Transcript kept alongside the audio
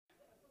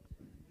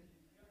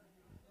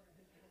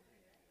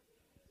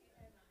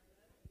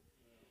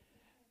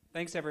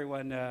Thanks,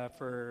 everyone,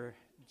 for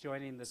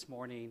joining this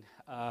morning.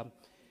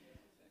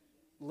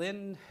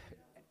 Lynn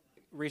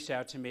reached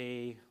out to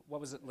me,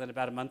 what was it, Lynn,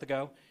 about a month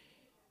ago,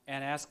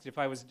 and asked if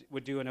I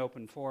would do an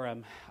open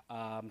forum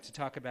to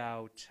talk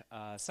about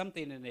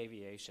something in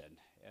aviation.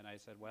 And I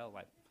said, well,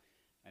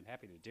 I'm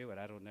happy to do it.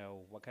 I don't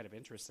know what kind of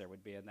interest there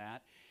would be in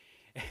that.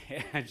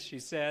 And she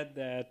said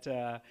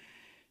that,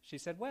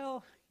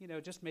 well,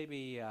 just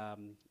maybe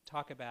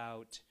talk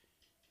about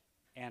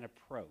an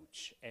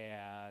approach.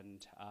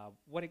 And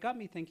what it got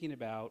me thinking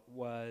about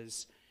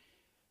was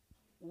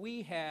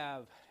we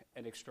have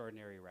an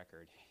extraordinary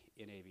record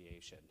in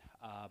aviation.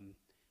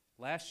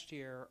 Last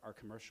year, our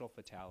commercial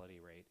fatality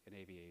rate in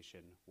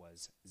aviation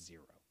was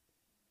 0.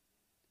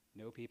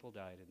 No people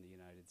died in the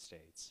United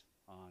States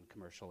on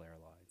commercial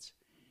airlines.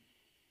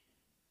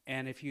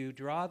 And if you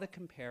draw the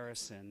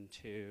comparison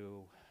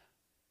to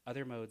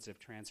other modes of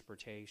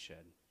transportation,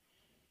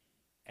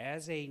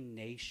 as a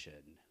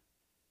nation,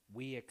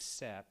 we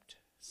accept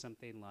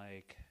something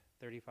like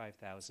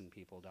 35,000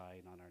 people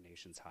dying on our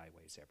nation's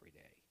highways every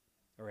day,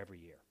 or every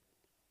year.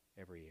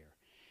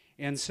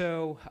 And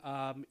so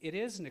it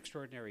is an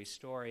extraordinary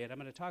story, and I'm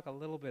going to talk a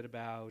little bit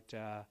about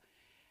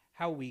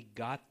how we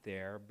got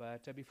there.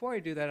 But before I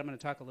do that, I'm going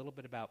to talk a little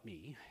bit about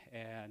me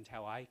and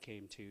how I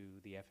came to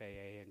the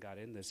FAA and got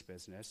in this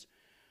business.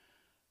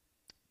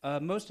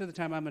 Most of the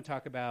time, I'm going to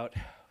talk about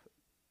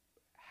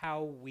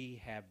how we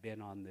have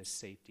been on this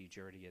safety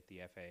journey at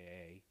the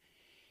FAA,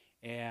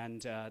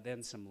 and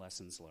then some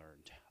lessons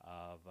learned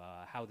of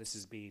how this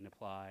is being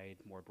applied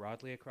more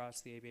broadly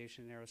across the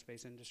aviation and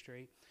aerospace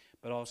industry,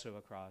 but also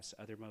across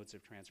other modes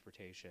of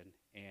transportation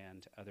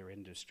and other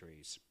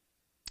industries.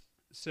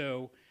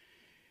 So,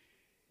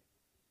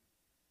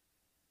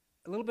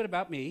 a little bit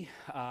about me.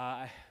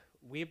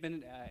 We've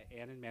been,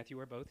 Ann and Matthew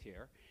are both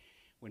here.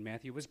 When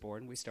Matthew was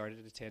born, we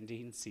started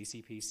attending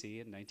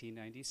CCPC in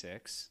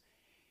 1996.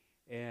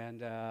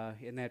 And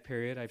in that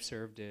period, I've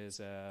served as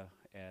a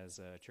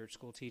church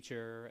school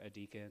teacher, a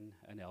deacon,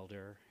 an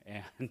elder,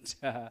 and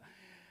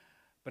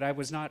but I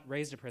was not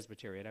raised a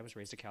Presbyterian. I was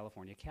raised a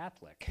California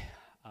Catholic.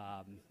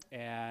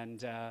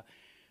 And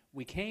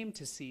we came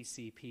to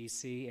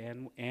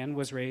CCPC, and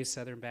was raised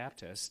Southern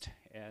Baptist,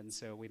 and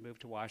so we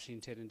moved to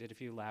Washington and did a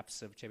few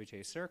laps of Chevy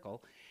Chase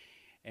Circle,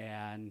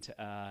 and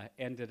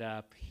ended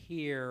up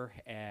here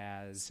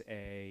as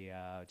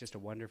just a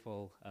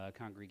wonderful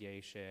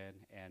congregation,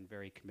 and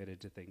very committed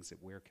to things that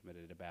we're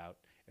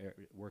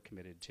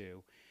committed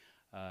to,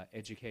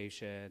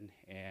 education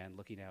and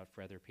looking out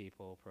for other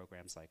people,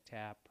 programs like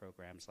TAP,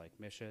 programs like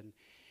Mission,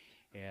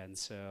 and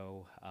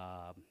so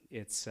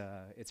it's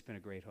been a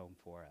great home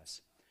for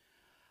us.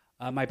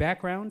 My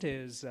background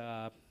is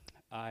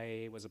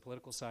I was a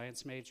political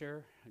science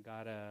major,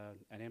 got an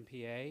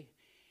MPA,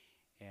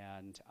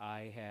 and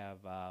I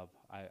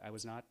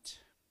was not,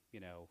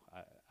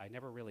 I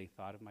never really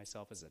thought of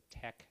myself as a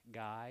tech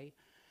guy,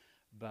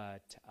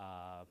 but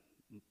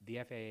the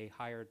FAA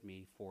hired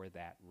me for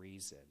that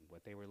reason.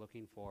 What they were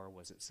looking for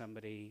was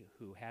somebody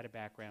who had a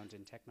background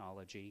in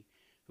technology,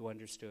 who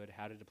understood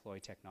how to deploy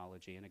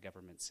technology in a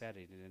government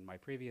setting. And in my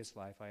previous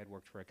life, I had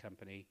worked for a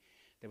company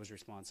that was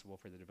responsible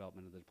for the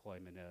development of the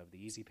deployment of the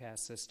EasyPass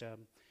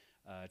system,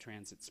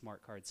 transit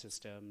smart card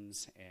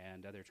systems,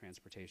 and other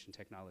transportation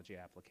technology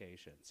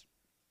applications.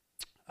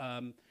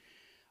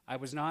 I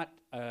was not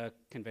a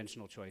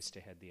conventional choice to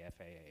head the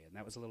FAA, and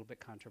that was a little bit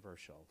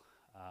controversial.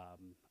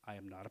 I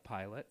am not a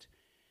pilot.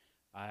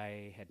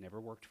 I had never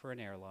worked for an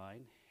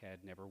airline,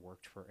 had never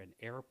worked for an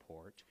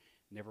airport,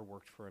 never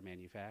worked for a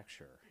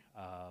manufacturer.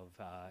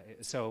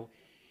 So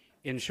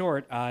in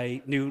short,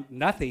 I knew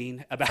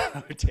nothing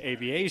about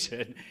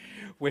aviation,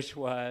 which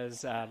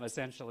was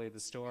essentially the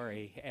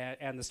story.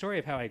 And the story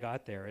of how I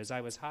got there is I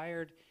was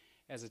hired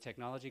as a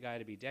technology guy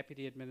to be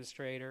deputy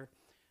administrator.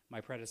 My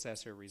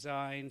predecessor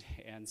resigned,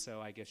 and so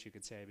I guess you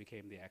could say I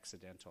became the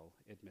accidental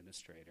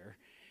administrator.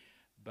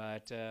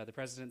 But the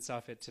president saw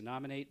fit to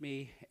nominate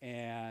me,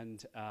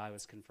 and I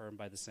was confirmed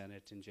by the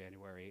Senate in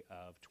January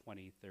of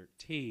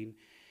 2013.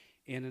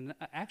 In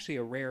actually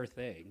a rare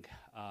thing.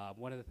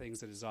 One of the things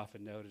that is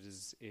often noted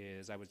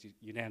is I was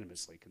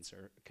unanimously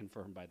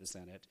confirmed by the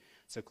Senate,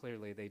 so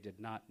clearly they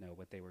did not know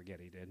what they were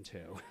getting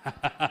into.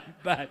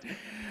 But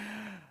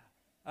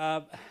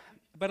a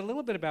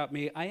little bit about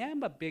me. I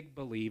am a big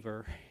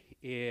believer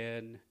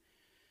in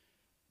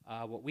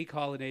what we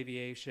call in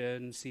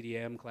aviation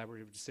CDM,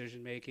 collaborative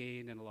decision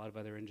making, and a lot of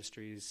other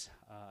industries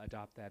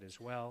adopt that as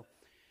well.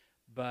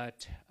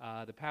 But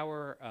the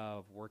power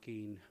of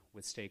working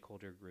with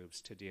stakeholder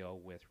groups to deal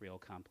with real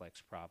complex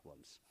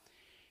problems.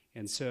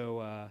 And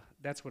so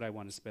that's what I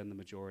want to spend the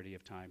majority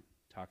of time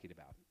talking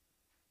about.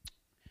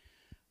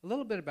 A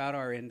little bit about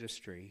our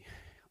industry.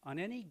 On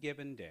any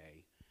given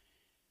day,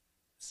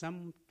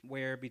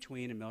 somewhere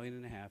between 1.5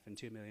 million and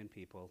 2 million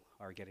people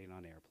are getting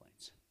on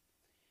airplanes.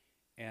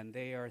 And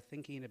they are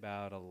thinking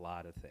about a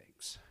lot of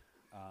things.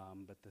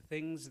 But the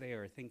things they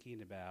are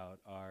thinking about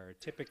are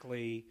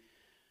typically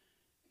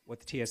what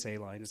the TSA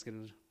line is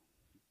going to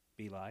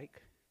be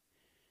like,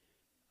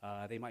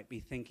 They might be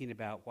thinking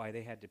about why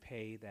they had to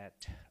pay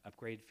that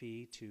upgrade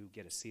fee to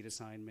get a seat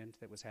assignment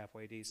that was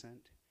halfway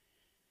decent.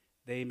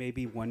 They may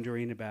be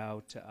wondering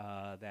about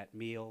that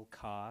meal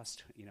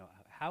cost. You know,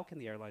 how can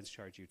the airlines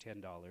charge you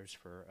 $10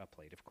 for a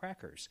plate of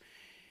crackers?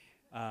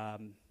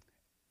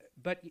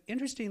 But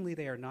interestingly,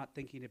 they are not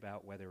thinking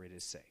about whether it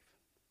is safe.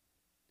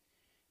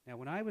 Now,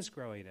 when I was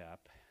growing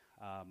up,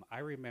 I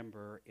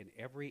remember in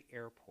every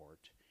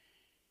airport,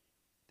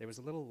 there was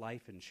a little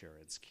life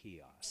insurance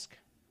kiosk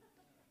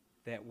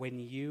that when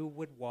you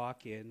would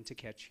walk in to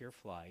catch your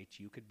flight,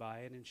 you could buy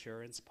an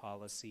insurance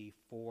policy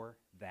for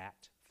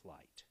that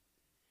flight.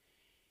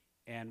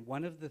 And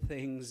one of the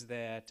things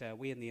that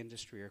we in the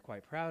industry are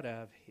quite proud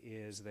of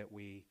is that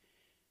we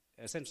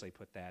essentially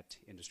put that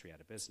industry out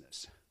of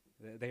business.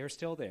 They are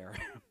still there,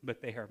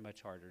 but they are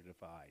much harder to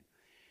find.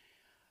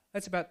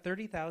 That's about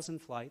 30,000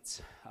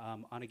 flights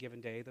on a given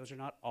day. Those are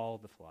not all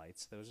the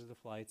flights. Those are the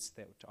flights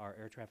that our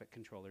air traffic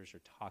controllers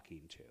are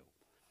talking to.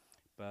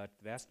 But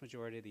the vast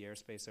majority of the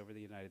airspace over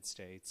the United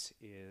States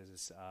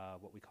is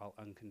what we call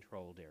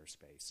uncontrolled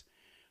airspace,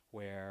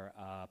 where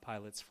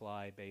pilots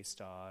fly based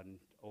on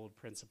old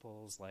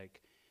principles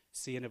like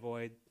see and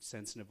avoid,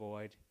 sense and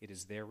avoid. It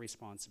is their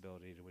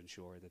responsibility to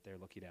ensure that they're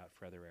looking out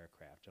for other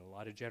aircraft. And a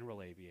lot of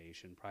general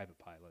aviation, private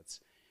pilots,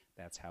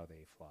 that's how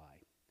they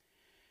fly.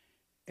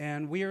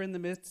 And we are in the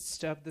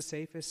midst of the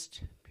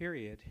safest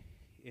period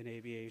in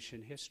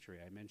aviation history.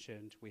 I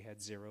mentioned we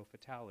had 0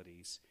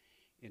 fatalities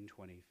in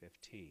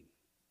 2015.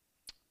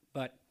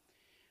 But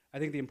I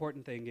think the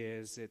important thing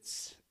is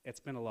it's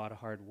been a lot of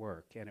hard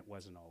work, and it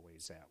wasn't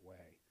always that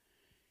way.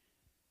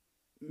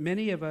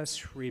 Many of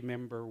us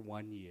remember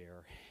one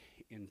year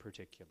in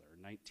particular,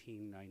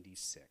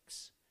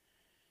 1996.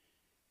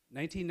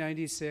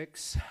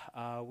 1996,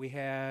 we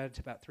had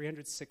about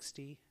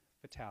 360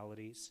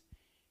 fatalities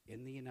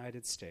in the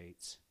United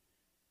States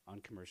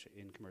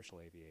in commercial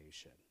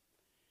aviation.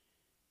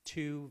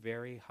 2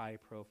 very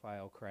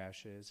high-profile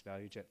crashes,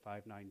 ValueJet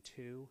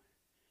 592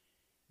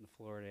 in the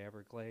Florida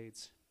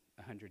Everglades,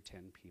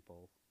 110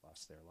 people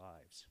lost their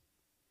lives.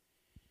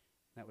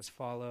 That was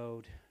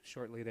followed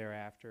shortly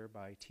thereafter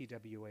by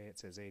TWA, it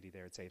says 80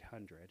 there, it's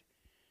 800.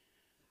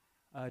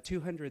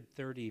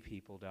 230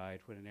 people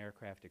died when an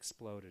aircraft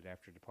exploded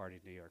after departing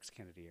New York's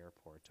Kennedy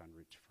Airport en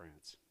route to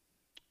France.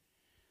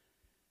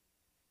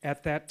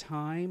 At that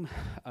time,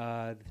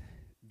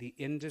 the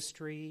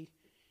industry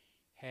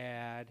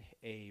had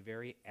a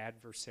very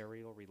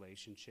adversarial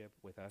relationship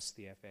with us,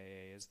 the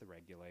FAA, as the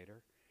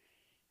regulator,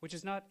 which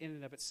is not in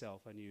and of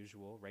itself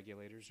unusual.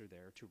 Regulators are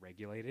there to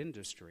regulate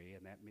industry,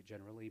 and that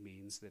generally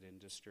means that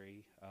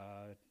industry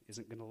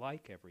isn't going to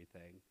like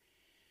everything.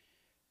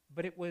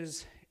 But it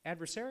was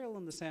adversarial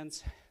in the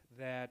sense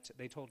that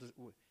they told us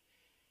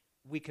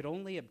we could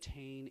only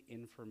obtain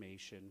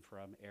information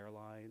from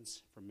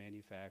airlines, from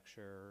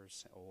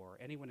manufacturers, or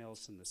anyone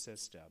else in the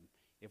system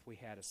if we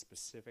had a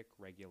specific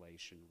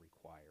regulation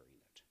requiring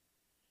it.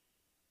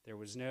 There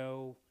was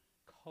no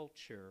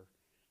culture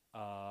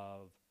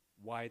of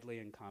widely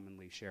and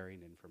commonly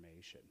sharing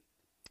information.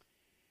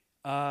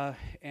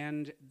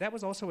 And that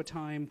was also a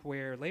time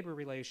where labor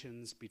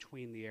relations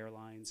between the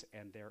airlines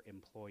and their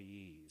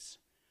employees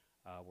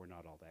were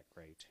not all that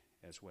great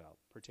as well,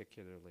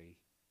 particularly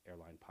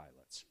airline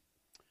pilots.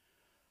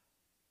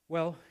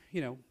 Well,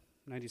 you know,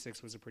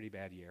 96 was a pretty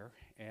bad year,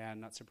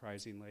 and not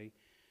surprisingly,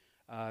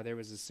 there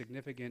was a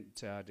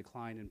significant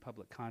decline in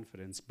public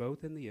confidence,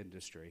 both in the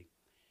industry,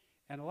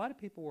 and a lot of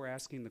people were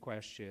asking the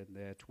question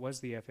that was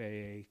the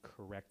FAA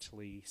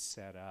correctly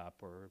set up,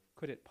 or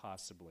could it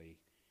possibly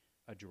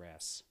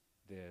address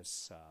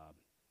this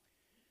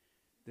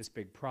this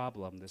big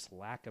problem, this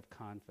lack of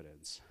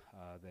confidence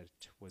that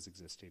was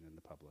existing in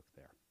the public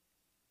there.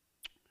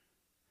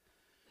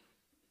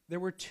 There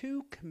were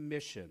 2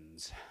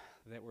 commissions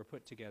that were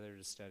put together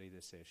to study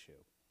this issue.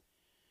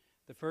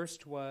 The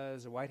first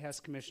was a White House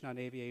Commission on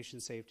Aviation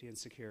Safety and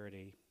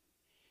Security,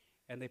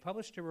 and they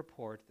published a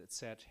report that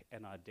set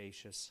an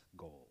audacious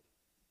goal: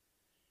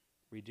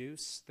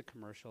 reduce the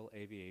commercial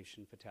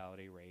aviation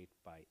fatality rate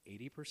by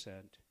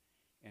 80%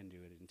 and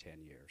do it in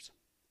 10 years.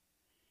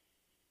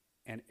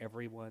 And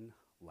everyone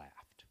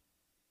laughed.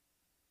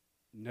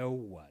 No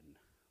one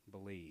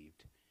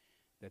believed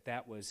that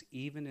that was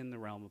even in the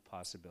realm of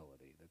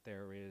possibility, that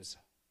there is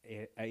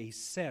a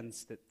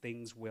sense that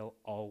things will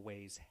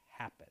always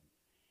happen.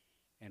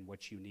 And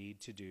what you need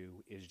to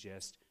do is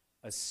just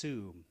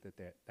assume that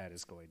that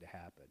is going to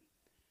happen.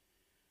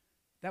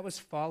 That was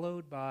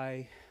followed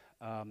by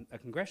a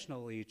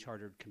congressionally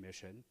chartered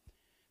commission,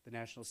 the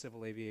National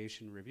Civil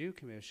Aviation Review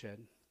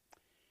Commission,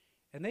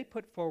 and they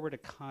put forward a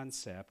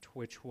concept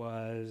which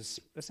was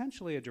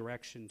essentially a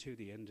direction to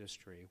the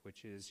industry,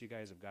 which is you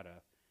guys have got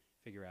to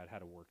figure out how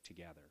to work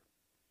together.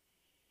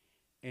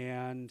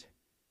 And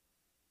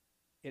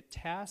it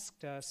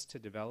tasked us to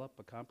develop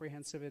a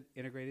comprehensive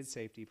integrated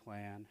safety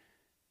plan,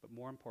 but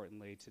more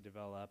importantly, to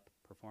develop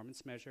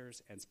performance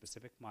measures and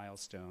specific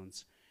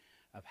milestones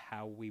of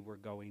how we were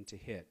going to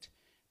hit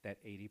that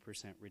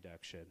 80%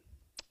 reduction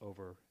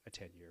over a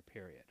 10-year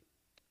period.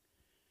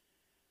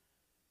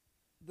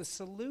 The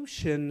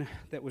solution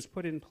that was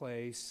put in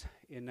place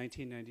in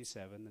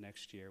 1997, the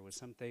next year, was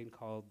something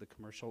called the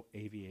Commercial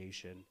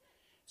Aviation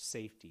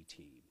Safety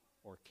Team,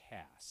 or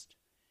CAST.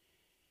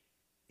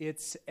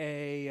 It's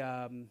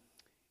an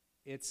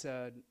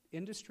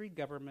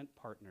industry-government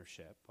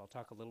partnership. I'll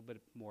talk a little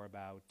bit more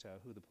about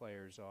who the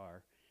players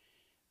are.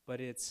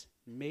 But its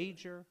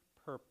major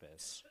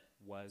purpose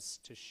was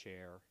to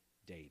share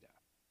data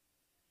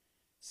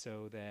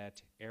so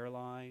that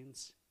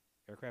airlines,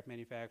 aircraft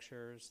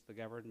manufacturers, the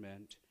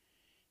government,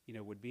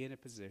 would be in a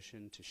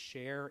position to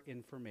share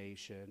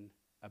information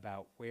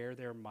about where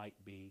there might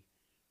be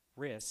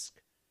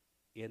risk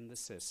in the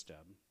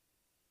system,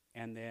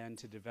 and then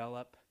to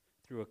develop,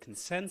 through a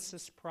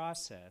consensus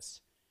process,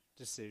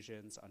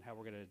 decisions on how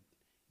we're going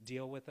to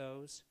deal with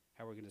those,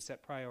 how we're going to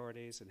set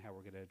priorities, and how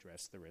we're going to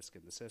address the risk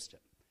in the system.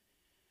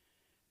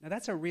 Now,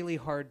 that's a really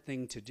hard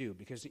thing to do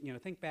because,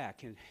 think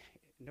back, and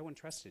no one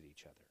trusted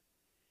each other.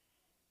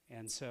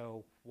 And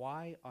so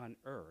why on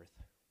earth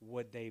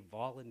would they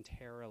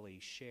voluntarily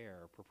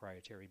share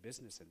proprietary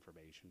business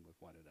information with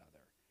one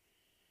another?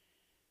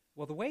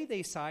 Well, the way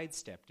they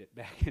sidestepped it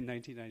back in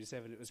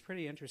 1997, it was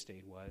pretty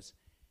interesting, was,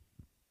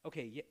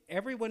 okay,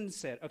 everyone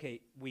said,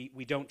 okay,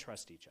 we don't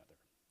trust each other.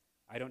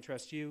 I don't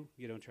trust you,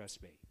 you don't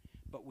trust me.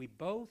 But we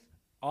both,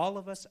 all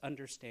of us,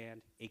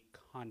 understand a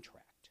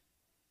contract.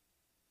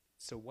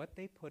 So what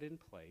they put in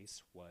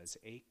place was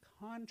a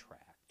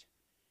contract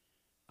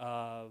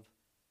of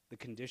the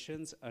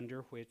conditions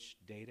under which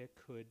data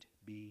could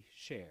be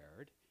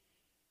shared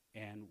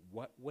and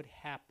what would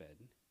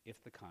happen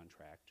if the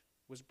contract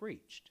was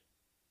breached.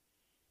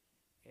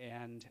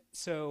 And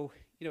so,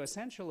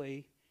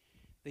 essentially,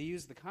 they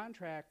used the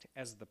contract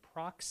as the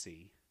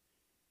proxy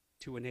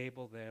to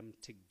enable them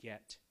to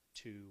get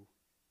to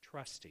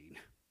trusting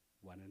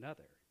one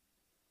another.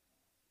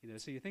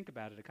 So you think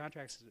about it, a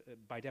contract's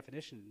by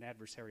definition an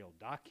adversarial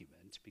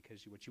document,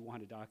 because what you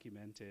want to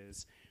document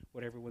is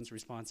what everyone's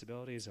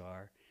responsibilities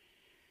are.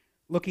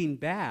 Looking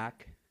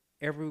back,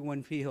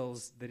 everyone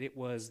feels that it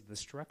was the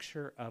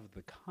structure of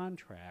the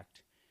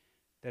contract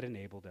that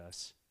enabled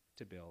us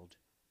to build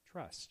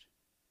trust,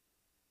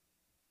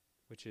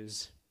 which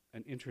is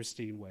an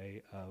interesting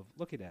way of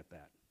looking at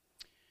that.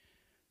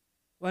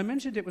 Well, I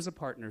mentioned it was a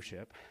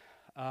partnership.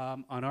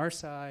 On our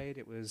side,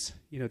 it was,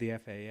 the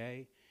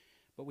FAA.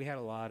 But we had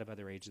a lot of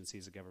other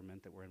agencies of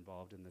government that were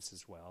involved in this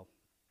as well.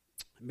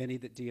 Many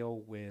that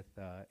deal with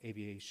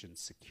aviation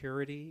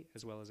security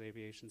as well as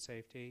aviation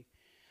safety.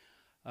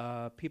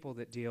 People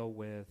that deal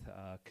with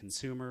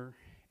consumer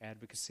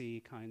advocacy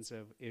kinds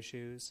of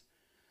issues.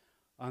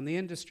 On the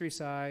industry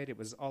side, it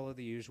was all of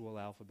the usual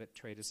alphabet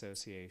trade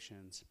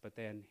associations, but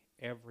then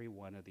every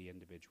one of the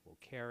individual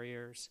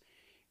carriers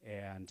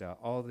and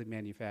all the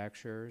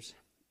manufacturers.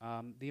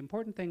 The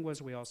important thing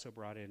was we also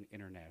brought in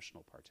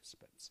international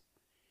participants.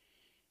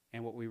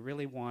 And what we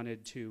really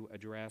wanted to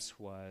address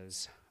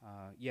was,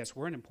 yes,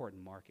 we're an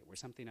important market. We're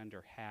something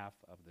under half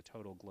of the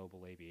total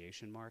global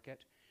aviation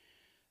market,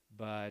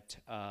 but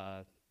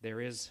there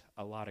is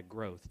a lot of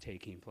growth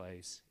taking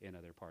place in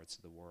other parts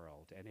of the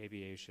world, and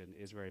aviation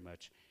is very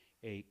much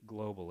a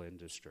global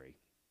industry.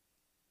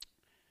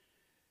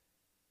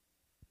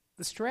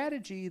 The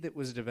strategy that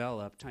was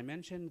developed, I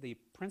mentioned the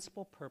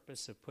principal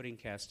purpose of putting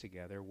CAST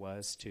together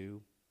was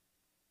to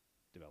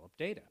develop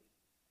data.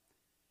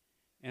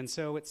 And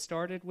so it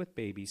started with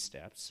baby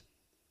steps,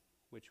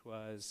 which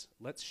was,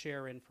 let's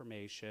share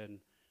information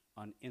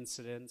on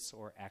incidents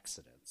or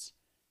accidents.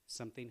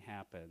 Something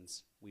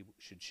happens, we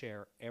should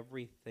share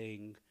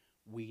everything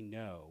we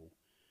know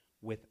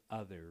with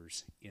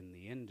others in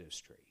the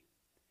industry.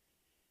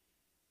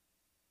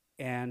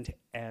 And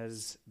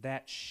as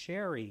that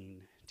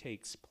sharing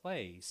takes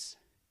place,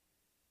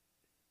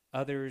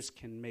 others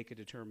can make a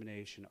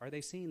determination, are they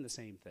seeing the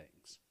same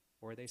things?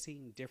 Or are they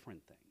seeing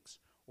different things?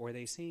 Or are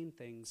they seeing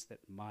things that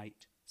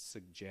might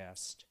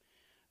suggest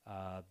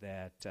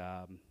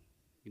that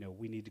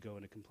we need to go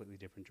in a completely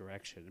different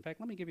direction? In fact,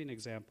 let me give you an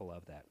example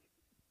of that.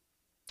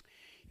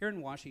 Here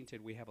in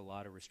Washington, we have a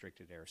lot of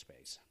restricted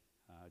airspace,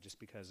 just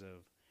because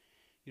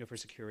of, for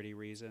security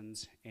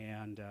reasons.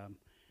 And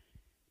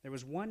there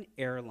was one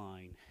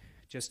airline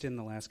just in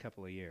the last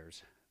couple of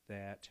years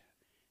that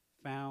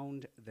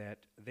found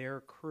that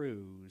their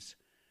crews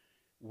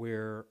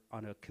were,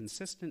 on a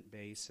consistent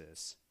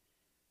basis,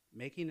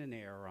 making an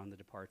error on the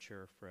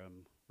departure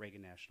from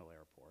Reagan National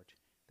Airport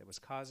that was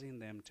causing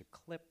them to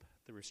clip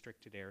the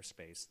restricted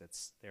airspace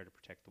that's there to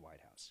protect the White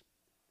House.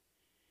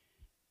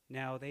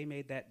 Now, they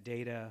made that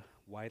data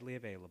widely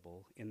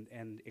available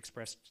and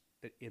expressed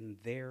that in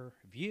their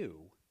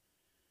view,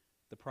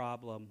 the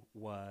problem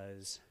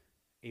was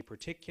a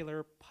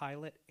particular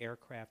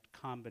pilot-aircraft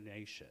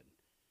combination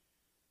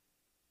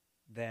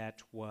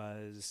that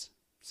was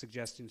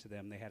suggesting to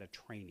them they had a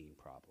training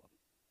problem.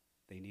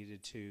 They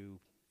needed to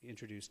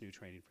introduce new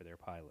training for their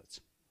pilots.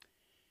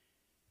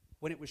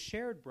 When it was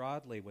shared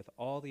broadly with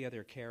all the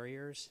other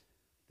carriers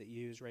that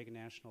use Reagan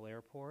National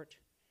Airport,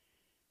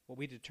 what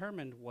we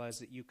determined was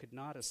that you could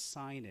not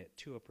assign it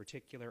to a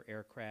particular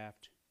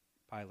aircraft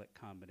pilot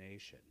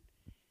combination.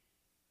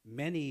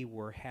 many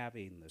were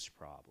having this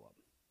problem.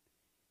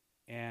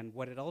 And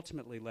what it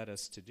ultimately led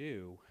us to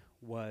do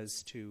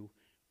was to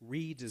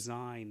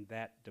redesign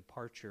that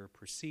departure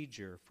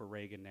procedure for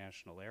Reagan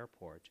National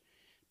Airport,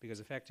 because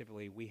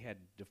effectively we had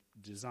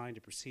designed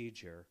a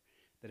procedure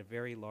that a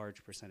very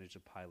large percentage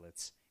of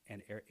pilots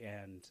and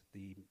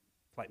the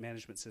flight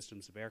management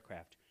systems of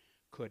aircraft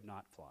could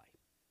not fly.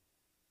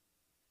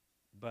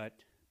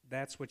 But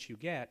that's what you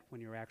get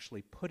when you're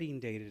actually putting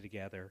data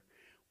together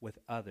with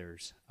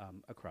others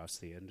across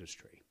the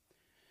industry.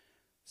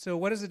 So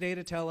what does the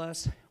data tell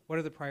us? What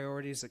are the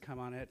priorities that come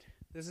on it?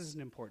 This is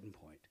an important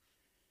point.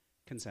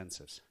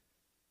 Consensus.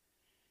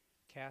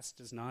 CAS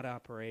does not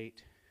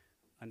operate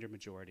under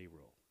majority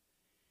rule.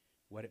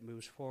 What it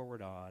moves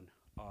forward on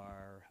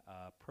are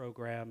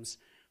programs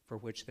for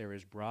which there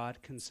is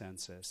broad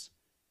consensus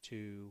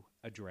to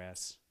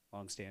address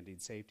longstanding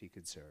safety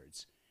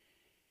concerns.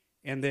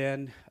 And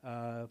then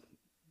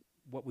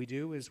what we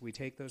do is we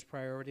take those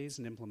priorities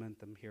and implement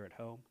them here at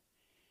home,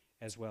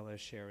 as well as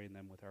sharing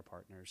them with our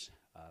partners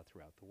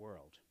throughout the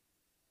world.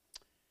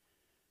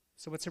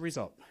 So what's the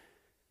result?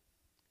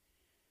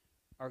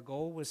 Our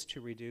goal was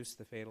to reduce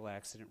the fatal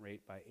accident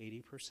rate by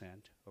 80%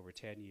 over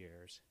 10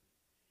 years.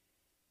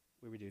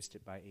 We reduced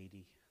it by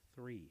 83%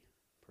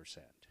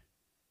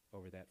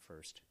 over that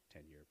first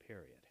 10-year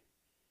period.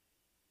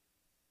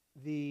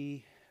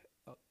 The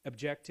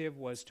objective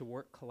was to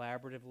work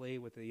collaboratively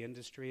with the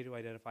industry to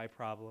identify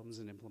problems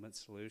and implement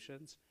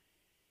solutions.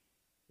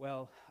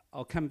 Well,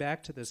 I'll come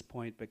back to this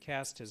point, but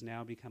CAST has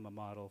now become a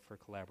model for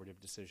collaborative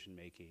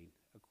decision-making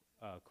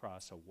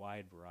across a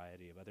wide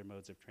variety of other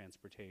modes of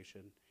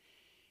transportation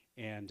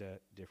and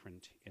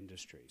different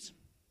industries.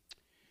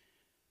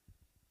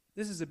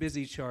 This is a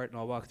busy chart, and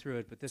I'll walk through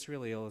it, but this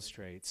really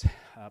illustrates.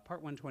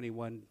 Part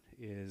 121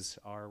 is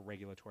our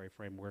regulatory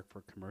framework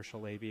for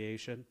commercial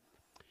aviation.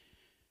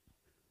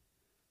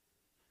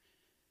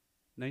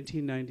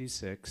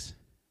 1996,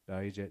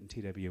 ValueJet and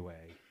TWA,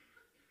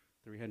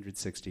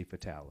 360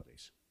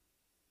 fatalities.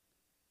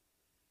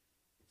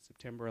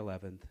 September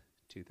 11th,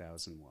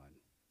 2001.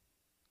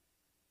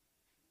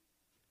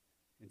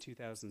 In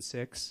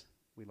 2006,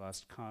 we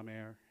lost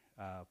Comair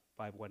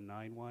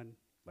 5191,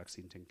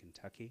 Lexington,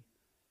 Kentucky.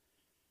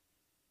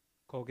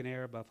 Colgan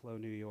Air, Buffalo,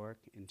 New York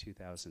in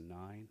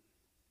 2009.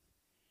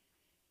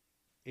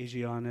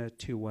 Asiana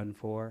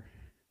 214,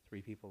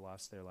 3 people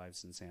lost their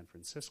lives in San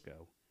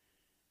Francisco.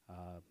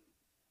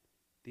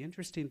 The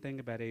interesting thing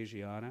about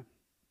Asiana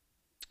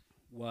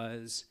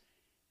was,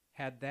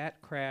 had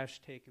that crash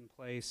taken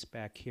place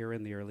back here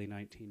in the early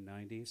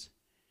 1990s,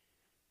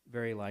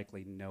 very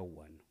likely no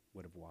one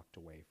would have walked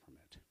away from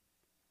it.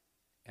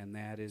 And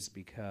that is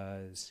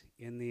because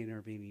in the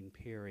intervening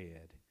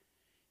period,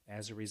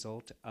 as a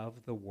result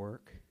of the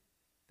work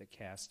that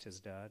CAST has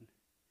done,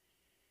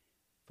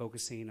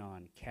 focusing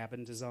on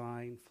cabin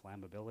design,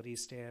 flammability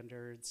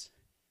standards,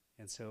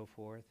 and so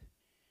forth,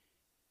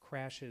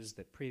 crashes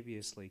that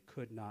previously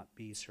could not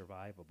be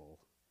survivable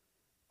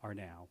are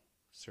now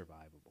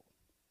survivable.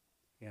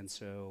 And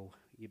so,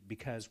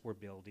 because we're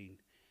building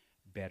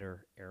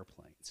better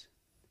airplanes.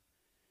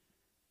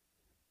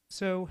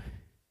 So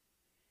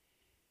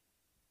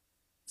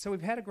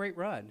we've had a great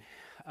run.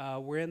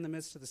 We're in the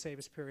midst of the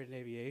safest period in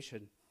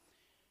aviation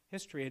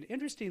history. And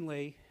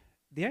interestingly,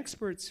 the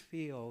experts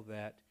feel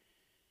that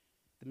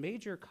the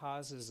major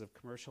causes of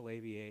commercial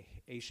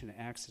aviation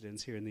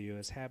accidents here in the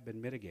US have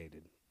been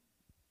mitigated.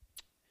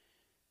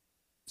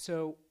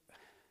 So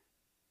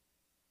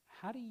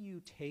how do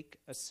you take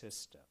a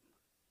system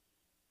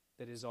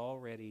that is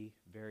already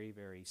very,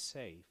 very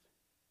safe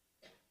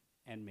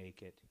and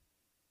make it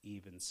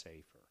even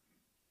safer?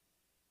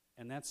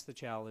 And that's the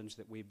challenge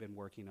that we've been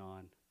working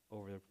on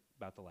over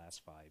about the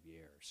last 5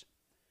 years.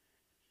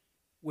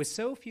 With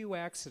so few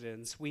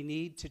accidents, we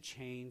need to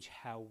change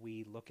how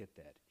we look at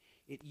that.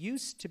 It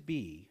used to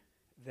be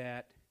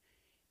that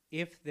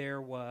if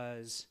there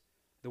was,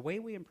 the way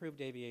we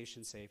improved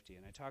aviation safety,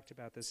 and I talked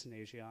about this in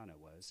Asiana,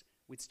 was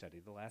we'd study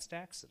the last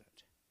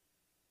accident.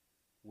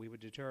 We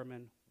would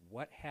determine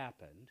what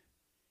happened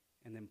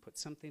and then put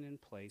something in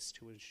place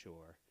to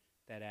ensure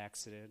that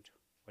accident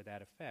or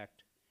that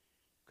effect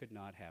could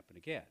not happen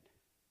again.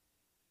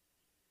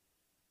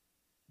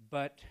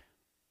 But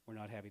we're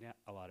not having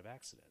a lot of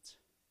accidents.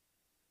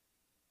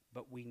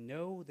 But we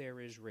know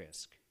there is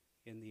risk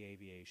in the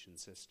aviation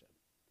system.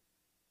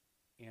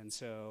 And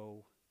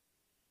so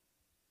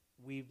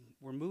we're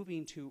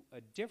moving to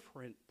a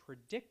different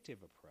predictive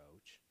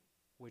approach,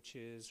 which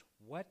is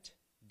what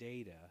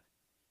data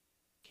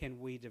can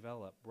we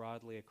develop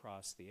broadly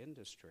across the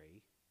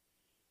industry,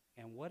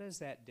 and what does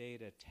that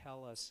data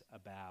tell us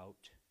about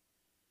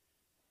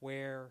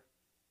where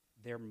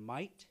there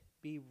might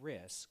be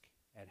risk,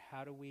 and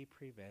how do we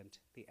prevent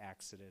the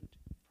accident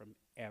from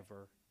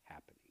ever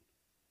happening?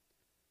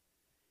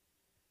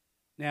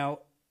 Now,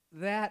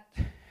 that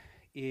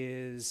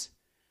is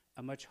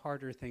a much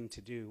harder thing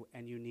to do,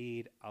 and you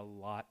need a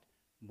lot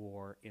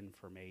more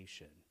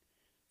information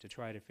to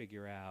try to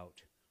figure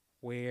out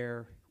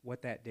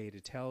what that data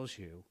tells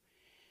you.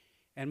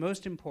 And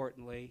most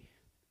importantly,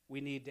 we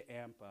need to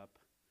amp up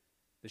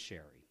the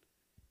sharing.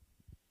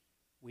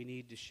 We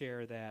need to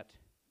share that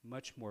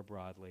much more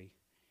broadly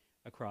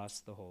across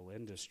the whole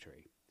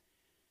industry.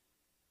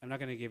 I'm not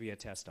going to give you a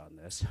test on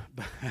this,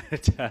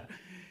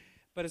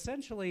 but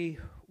essentially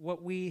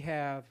what we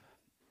have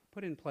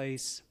put in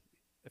place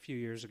a few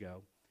years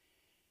ago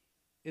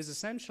is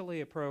essentially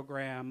a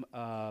program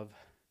of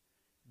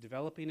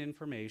developing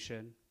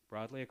information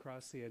broadly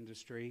across the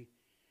industry,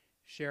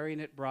 sharing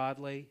it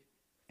broadly,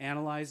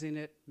 analyzing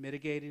it,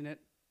 mitigating it,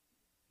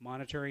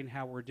 monitoring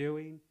how we're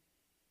doing,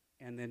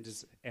 and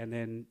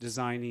then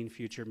designing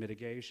future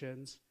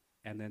mitigations,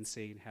 and then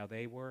seeing how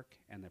they work,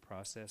 and the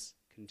process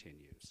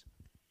continues.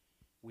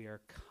 We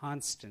are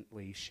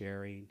constantly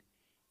sharing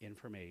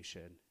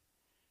information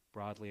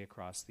broadly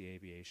across the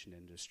aviation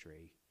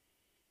industry.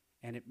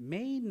 And it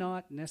may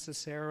not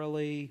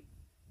necessarily,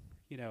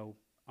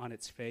 on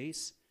its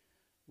face,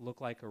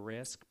 look like a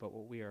risk, but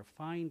what we are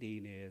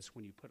finding is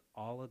when you put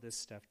all of this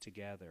stuff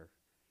together,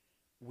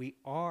 we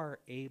are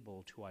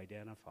able to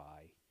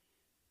identify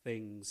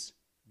things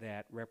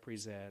that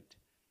represent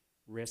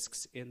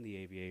risks in the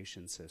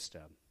aviation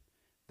system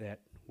that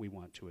we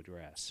want to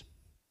address.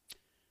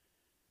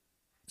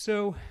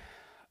 So,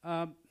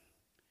 I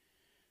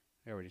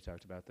already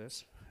talked about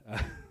this.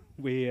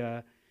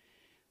 The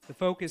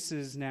focus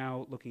is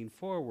now looking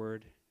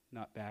forward,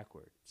 not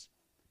backwards.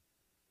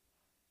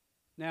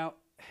 Now,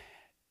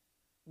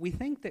 we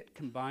think that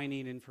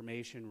combining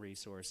information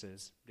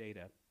resources,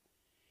 data,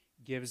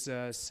 gives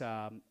us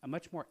a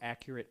much more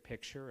accurate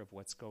picture of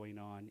what's going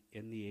on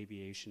in the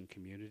aviation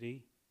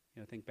community.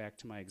 Think back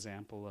to my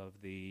example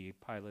of the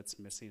pilots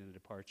missing a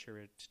departure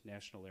at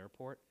National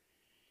Airport.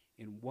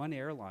 In one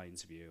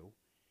airline's view,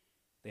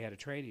 they had a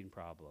training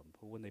problem,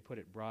 but when they put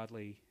it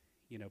broadly,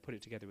 put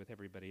it together with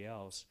everybody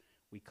else,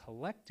 we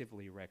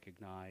collectively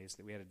recognized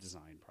that we had a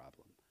design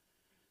problem.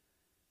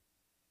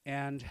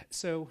 And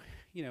so,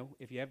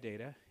 if you have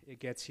data, it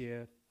gets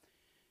you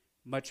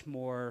much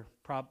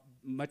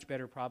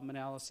better problem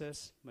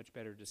analysis, much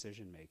better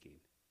decision making.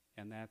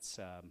 And that's,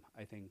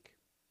 I think,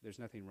 there's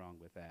nothing wrong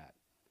with that.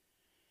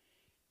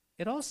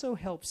 It also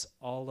helps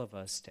all of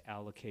us to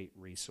allocate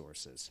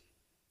resources.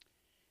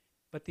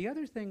 But the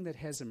other thing that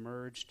has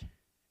emerged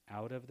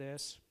out of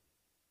this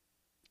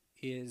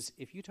is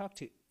if you talk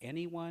to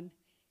anyone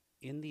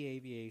in the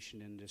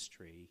aviation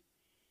industry,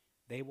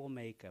 they will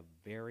make a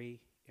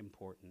very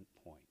important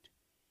point.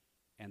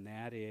 And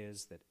that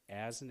is that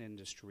as an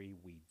industry,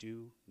 we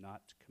do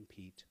not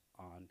compete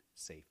on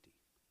safety.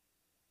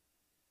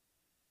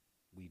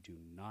 We do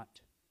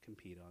not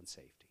compete on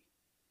safety.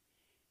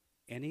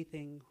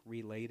 Anything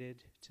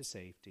related to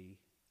safety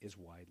is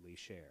widely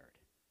shared.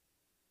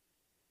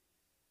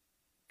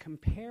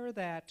 Compare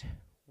that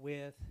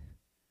with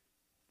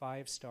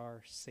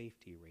 5-star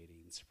safety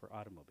ratings for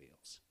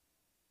automobiles.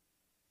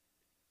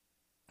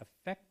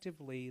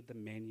 Effectively, the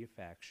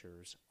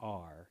manufacturers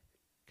are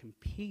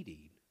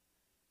competing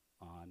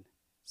on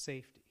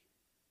safety.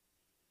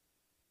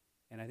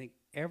 And I think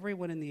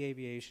everyone in the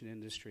aviation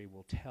industry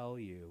will tell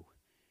you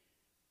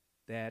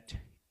that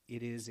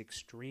it is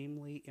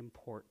extremely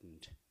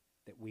important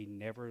that we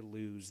never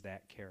lose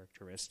that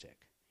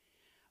characteristic.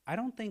 I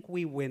don't think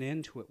we went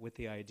into it with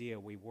the idea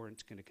we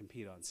weren't going to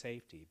compete on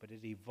safety, but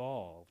it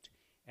evolved,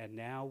 and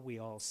now we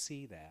all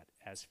see that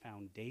as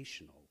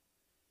foundational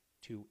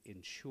to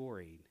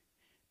ensuring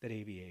that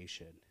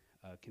aviation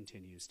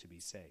continues to be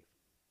safe.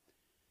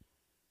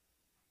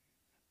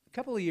 A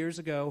couple of years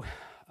ago,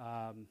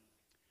 I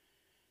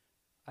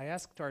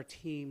asked our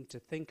team to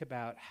think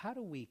about how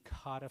do we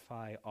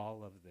codify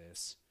all of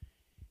this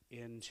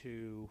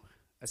into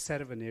a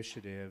set of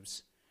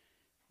initiatives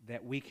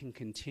that we can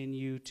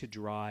continue to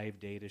drive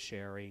data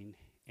sharing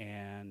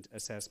and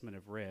assessment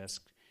of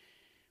risk.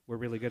 We're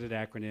really good at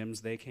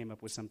acronyms. They came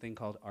up with something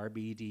called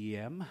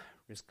RBDM,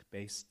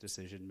 risk-based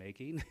decision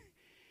making.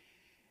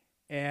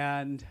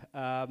 And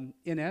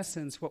in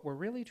essence, what we're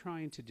really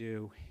trying to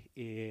do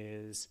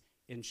is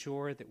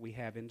ensure that we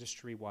have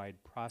industry-wide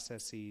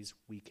processes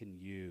we can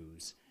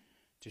use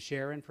to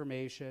share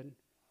information.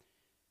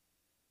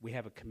 We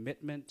have a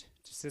commitment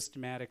to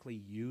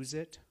systematically use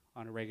it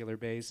on a regular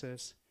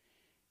basis.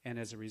 And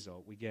as a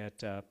result, we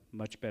get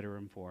much better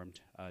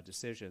informed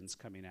decisions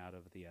coming out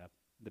of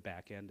the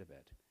back end of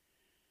it.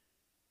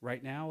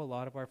 Right now, a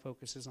lot of our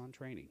focus is on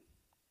training.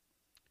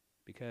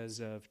 Because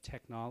of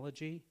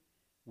technology,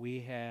 we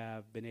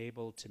have been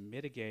able to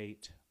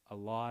mitigate a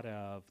lot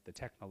of the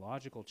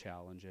technological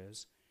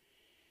challenges.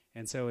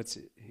 And so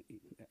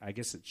I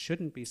guess it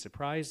shouldn't be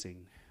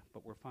surprising,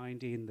 but we're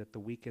finding that the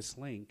weakest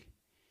link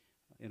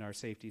in our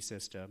safety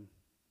system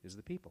is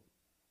the people.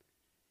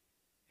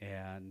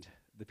 And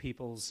the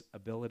people's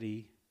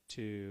ability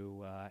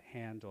to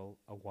handle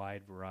a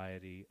wide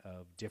variety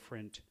of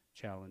different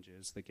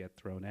challenges that get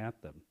thrown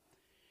at them.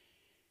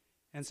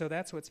 And so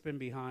that's what's been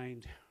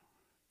behind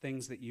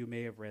things that you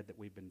may have read that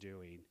we've been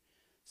doing,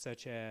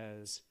 such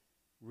as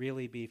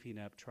really beefing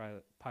up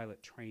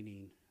pilot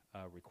training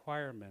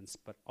requirements,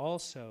 but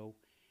also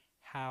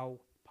how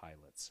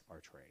pilots are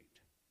trained.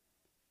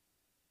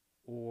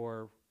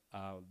 Or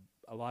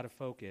a lot of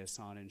focus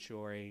on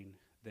ensuring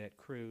that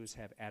crews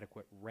have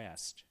adequate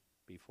rest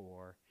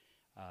before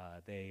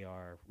they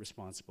are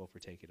responsible for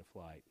taking a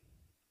flight.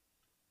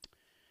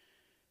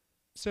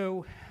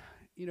 So,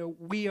 you know,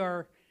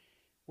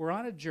 we're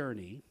on a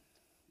journey,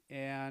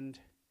 and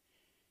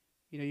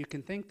you know, you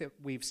can think that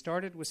we've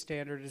started with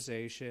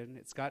standardization,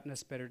 it's gotten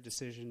us better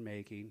decision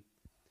making.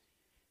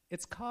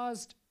 It's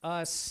caused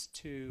us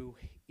to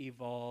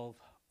evolve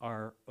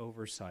our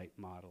oversight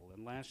model.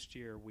 And last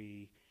year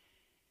we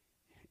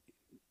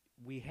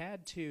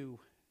had to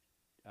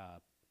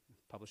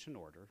publish an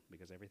order,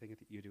 because everything that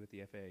you do at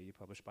the FAA you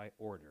publish by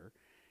order,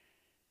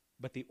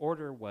 but the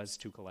order was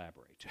to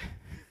collaborate.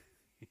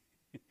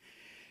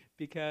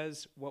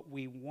 Because what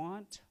we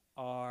want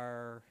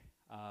our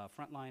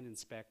frontline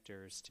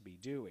inspectors to be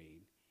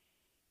doing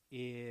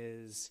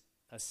is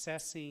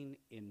assessing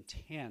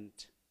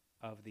intent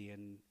of the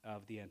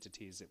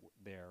entities that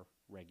they're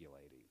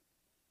regulating.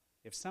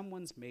 If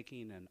someone's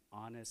making an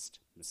honest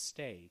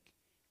mistake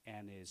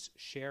and is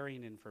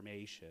sharing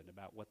information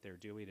about what they're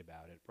doing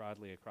about it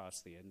broadly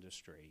across the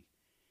industry,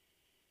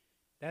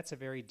 that's a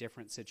very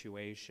different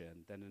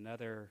situation than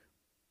another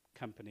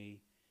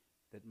company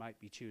that might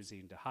be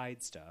choosing to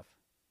hide stuff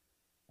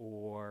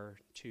or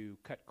to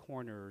cut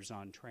corners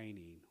on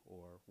training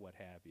or what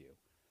have you.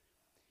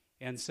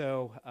 And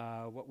so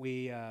what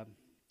we,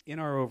 in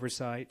our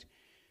oversight,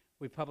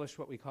 we published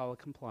what we call a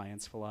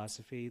compliance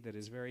philosophy that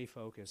is very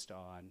focused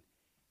on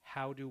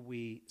how do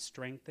we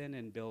strengthen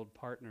and build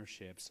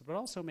partnerships, but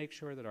also make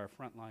sure that our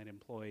frontline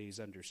employees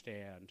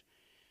understand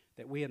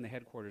that we in the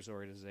headquarters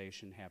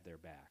organization have their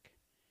back.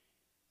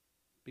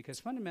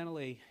 Because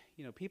fundamentally,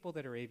 you know, people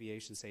that are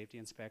aviation safety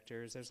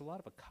inspectors, there's a lot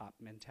of a cop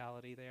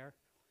mentality there,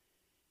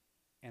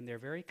 and they're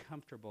very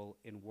comfortable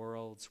in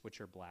worlds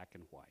which are black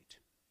and white.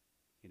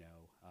 You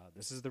know,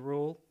 this is the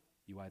rule,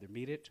 you either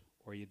meet it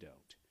or you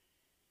don't.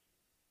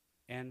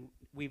 And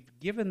we've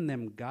given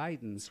them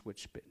guidance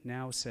which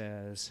now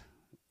says,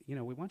 you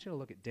know, we want you to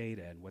look at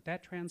data, and what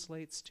that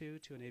translates to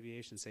an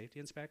aviation safety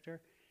inspector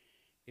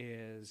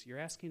is you're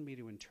asking me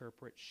to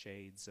interpret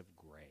shades of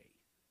gray.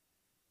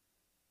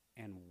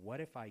 And what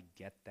if I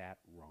get that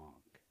wrong?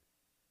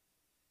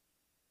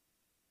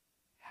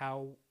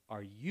 How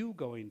are you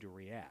going to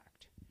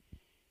react?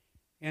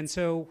 And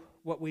so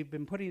what we've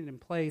been putting in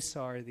place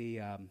are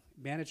the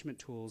management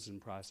tools and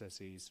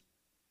processes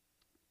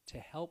to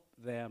help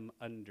them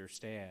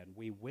understand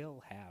we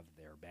will have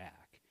their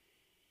back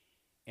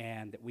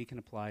and that we can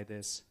apply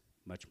this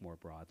much more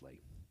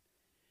broadly.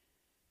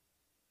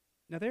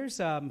 Now there's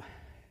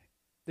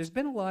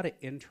been a lot of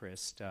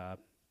interest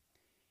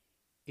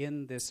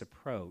in this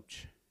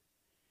approach.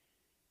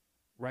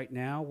 Right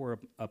now we're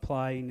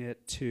applying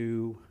it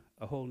to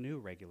a whole new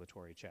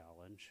regulatory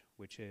challenge,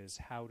 which is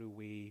how do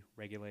we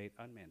regulate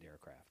unmanned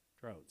aircraft,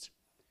 drones.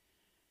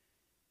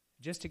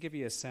 Just to give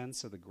you a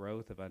sense of the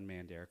growth of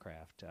unmanned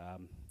aircraft,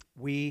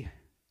 we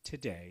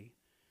today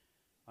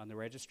on the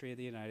Registry of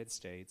the United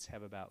States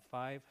have about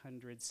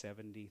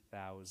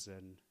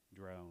 570,000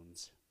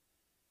 drones,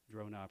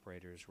 drone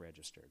operators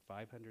registered,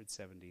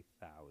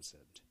 570,000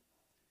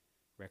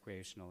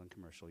 recreational and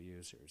commercial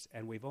users.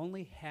 And we've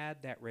only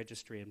had that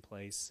registry in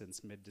place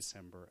since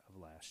mid-December of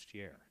last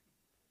year.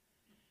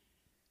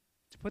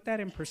 To put that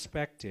in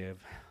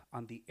perspective,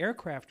 on the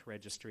aircraft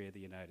registry of the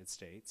United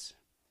States,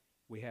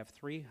 we have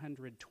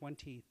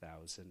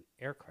 320,000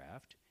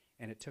 aircraft,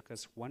 and it took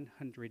us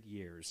 100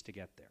 years to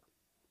get there.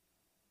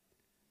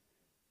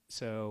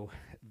 So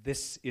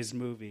this is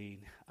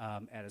moving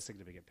at a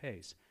significant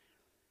pace.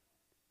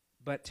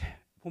 But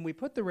when we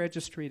put the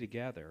registry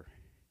together,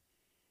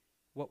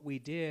 what we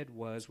did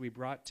was we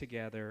brought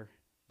together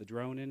the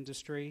drone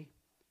industry,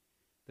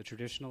 the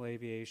traditional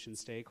aviation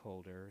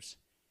stakeholders,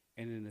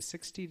 and in a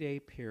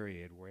 60-day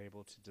period, we're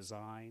able to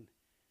design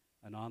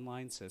an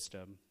online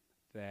system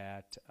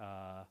that,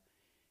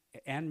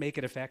 and make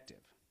it effective,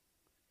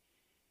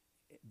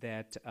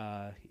 that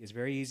is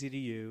very easy to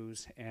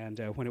use. And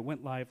when it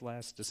went live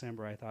last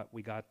December, I thought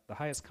we got the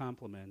highest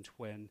compliment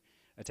when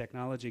a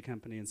technology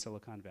company in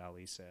Silicon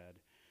Valley said,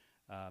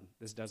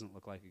 this doesn't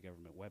look like a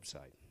government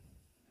website.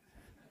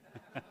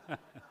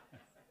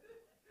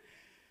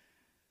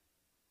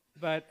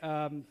 But,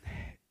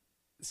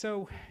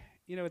 so,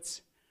 you know,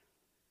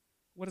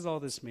 what does all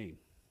this mean?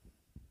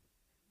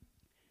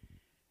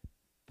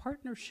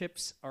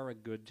 Partnerships are a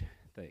good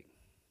thing.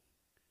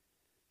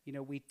 You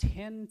know, we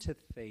tend to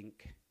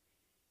think,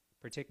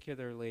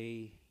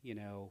 particularly, you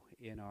know,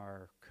 in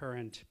our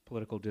current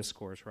political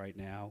discourse right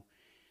now,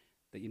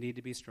 that you need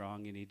to be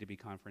strong, you need to be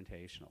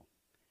confrontational.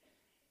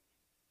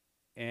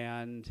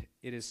 And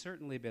it has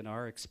certainly been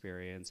our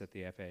experience at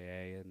the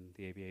FAA and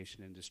the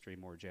aviation industry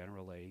more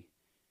generally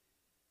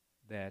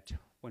that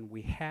when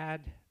we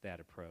had that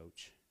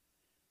approach,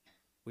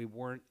 we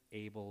weren't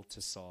able to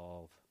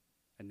solve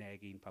a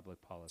nagging public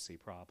policy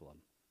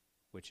problem,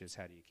 which is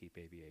how do you keep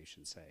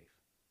aviation safe?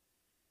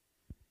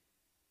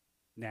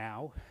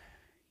 Now,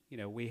 you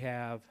know, we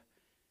have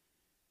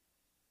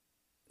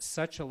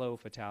such a low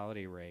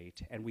fatality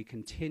rate, and we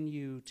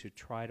continue to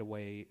try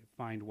to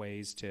find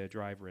ways to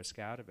drive risk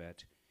out of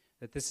it,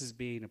 that this is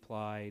being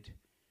applied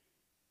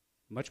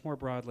much more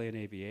broadly in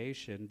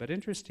aviation. But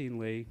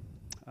interestingly,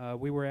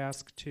 we were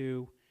asked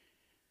to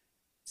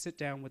sit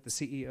down with the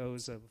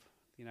CEOs of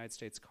the United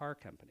States car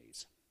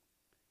companies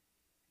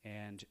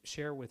and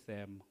share with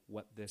them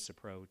what this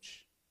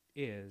approach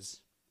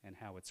is and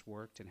how it's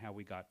worked and how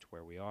we got to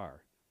where we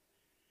are.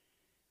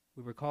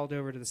 We were called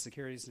over to the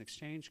Securities and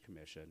Exchange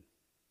Commission,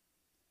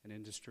 an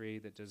industry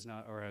that does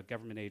not, or a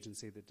government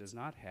agency that does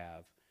not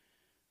have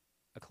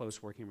a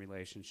close working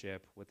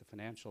relationship with the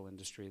financial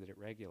industry that it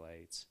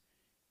regulates.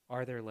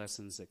 Are there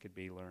lessons that could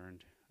be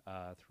learned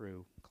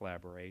through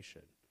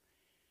collaboration?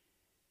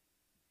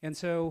 And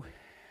so,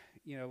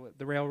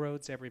 the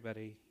railroads,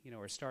 everybody,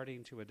 are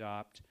starting to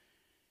adopt,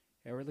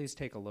 or at least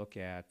take a look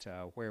at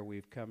where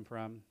we've come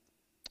from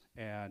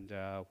and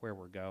where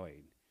we're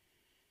going.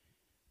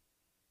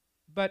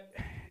 But,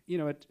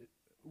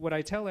 what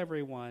I tell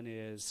everyone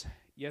is,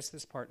 yes,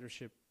 this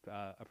partnership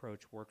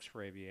approach works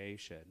for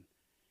aviation,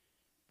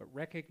 but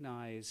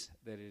recognize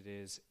that it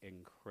is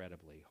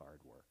incredibly hard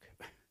work.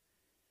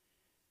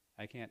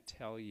 I can't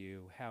tell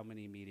you how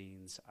many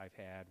meetings I've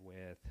had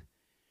with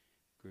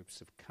groups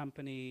of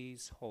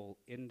companies, whole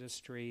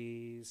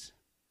industries.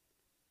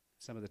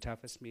 Some of the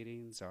toughest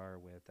meetings are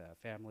with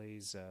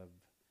families of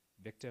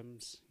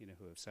victims,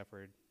 who have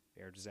suffered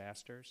air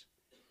disasters.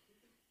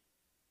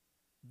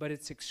 But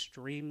it's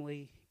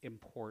extremely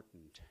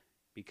important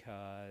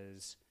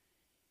because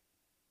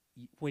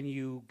when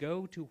you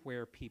go to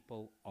where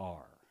people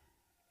are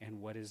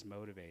and what is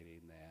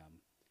motivating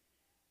them,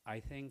 I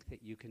think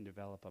that you can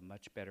develop a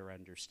much better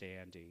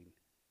understanding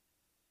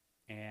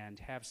and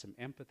have some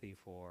empathy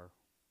for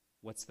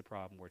what's the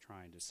problem we're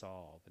trying to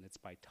solve. And it's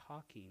by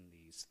talking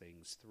these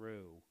things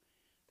through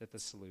that the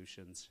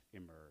solutions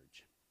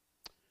emerge.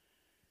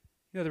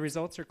 The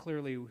results are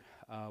clearly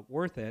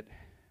worth it,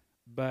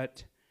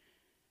 but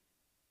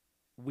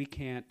we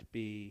can't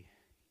be,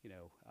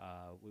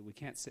 we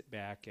can't sit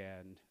back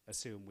and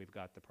assume we've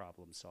got the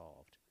problem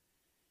solved.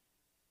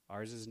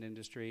 Ours is an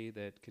industry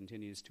that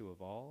continues to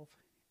evolve,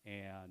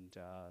 and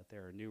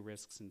there are new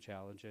risks and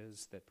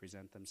challenges that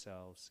present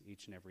themselves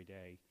each and every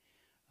day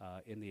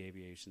in the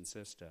aviation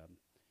system.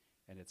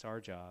 And it's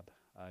our job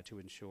to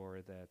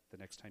ensure that the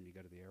next time you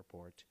go to the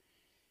airport,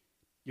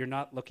 you're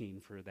not looking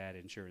for that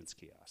insurance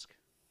kiosk,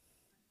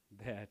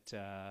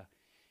 that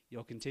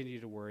you'll continue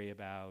to worry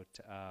about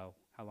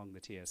how long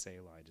the TSA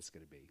line is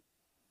going to be.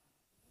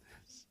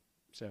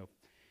 So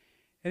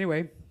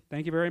anyway,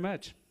 thank you very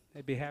much.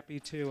 I'd be happy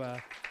to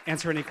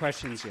answer any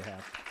questions you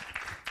have.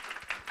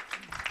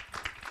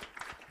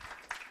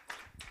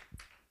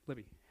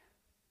 Libby.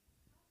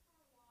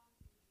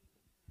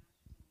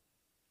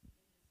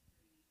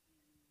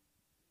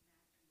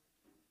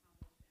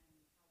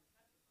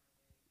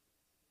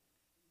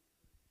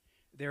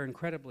 They're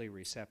incredibly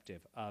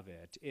receptive of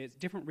it.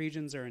 Different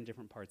regions are in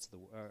different parts of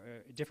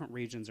the different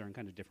regions are in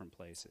kind of different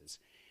places.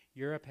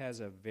 Europe has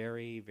a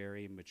very,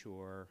 very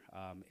mature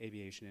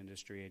aviation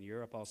industry, and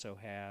Europe also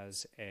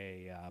has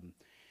a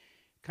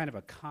kind of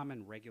a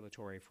common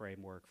regulatory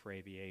framework for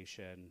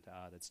aviation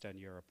that's done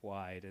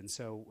Europe-wide. And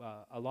so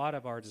a lot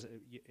of our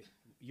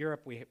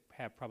Europe we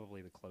have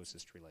probably the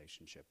closest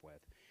relationship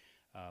with,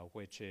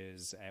 which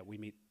is we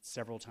meet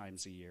several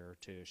times a year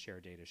to share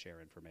data,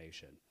 share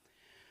information.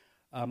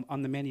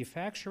 On the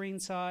manufacturing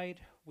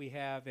side, we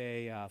have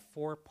a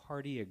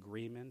four-party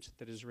agreement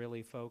that is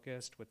really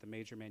focused with the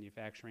major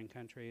manufacturing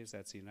countries.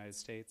 That's the United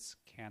States,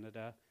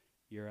 Canada,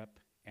 Europe,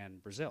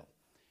 and Brazil.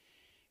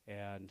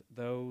 And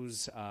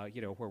those,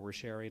 where we're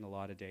sharing a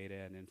lot of data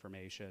and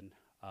information,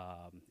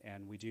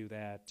 and we do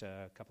that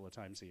a couple of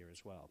times a year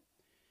as well.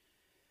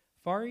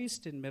 Far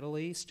East and Middle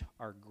East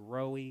are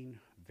growing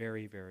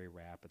very, very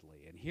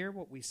rapidly. And here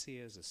what we see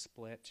is a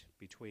split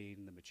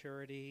between the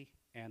maturity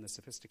and the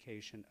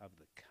sophistication of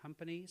the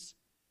companies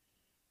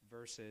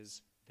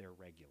versus their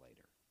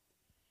regulator.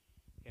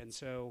 And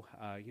so,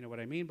 what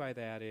I mean by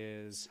that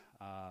is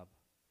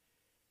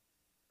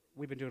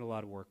we've been doing a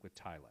lot of work with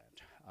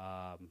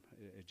Thailand,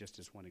 just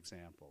as one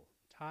example.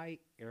 Thai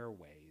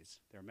Airways,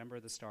 they're a member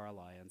of the Star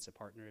Alliance, a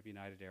partner of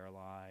United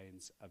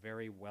Airlines, a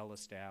very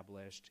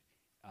well-established,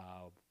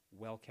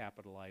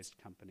 well-capitalized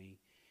company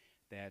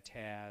that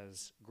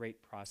has great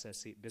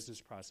business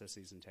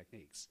processes and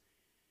techniques.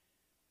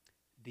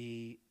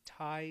 The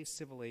Thai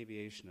Civil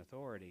Aviation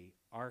Authority,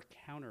 our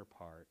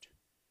counterpart,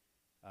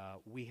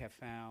 we have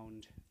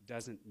found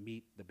doesn't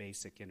meet the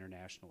basic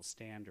international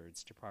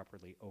standards to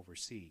properly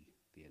oversee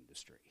the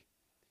industry.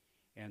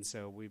 And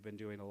so we've been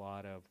doing a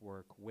lot of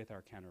work with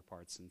our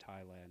counterparts in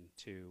Thailand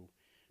to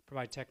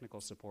provide technical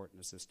support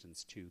and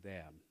assistance to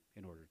them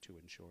in order to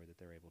ensure that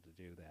they're able to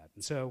do that.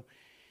 And so,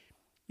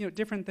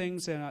 different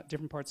things in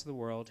different parts of the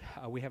world.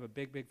 We have a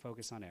big, big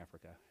focus on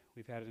Africa.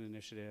 We've had an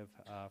initiative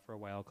for a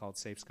while called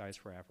Safe Skies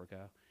for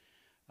Africa.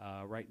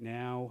 Right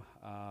now,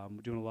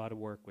 we're doing a lot of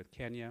work with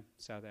Kenya,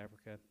 South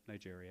Africa,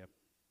 Nigeria,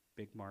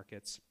 big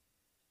markets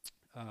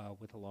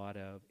with a lot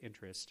of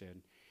interest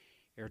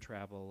air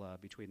travel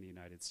between the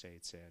United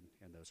States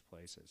and those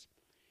places.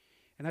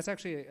 And that's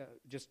actually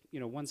just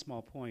one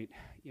small point.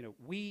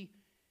 We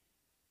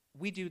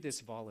do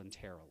this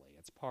voluntarily.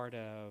 It's part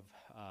of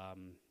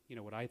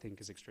what I think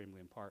is extremely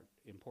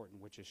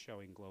important, which is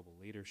showing global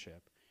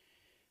leadership.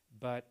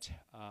 But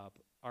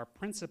our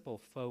principal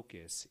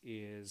focus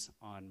is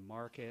on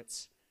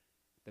markets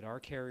that our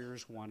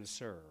carriers want to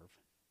serve,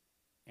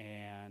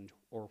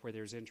 or where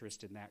there's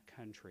interest in that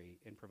country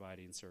in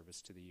providing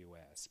service to the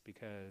U.S.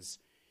 Because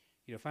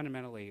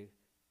fundamentally,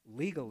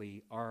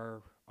 legally,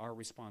 our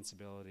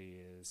responsibility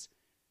is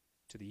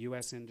to the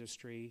U.S.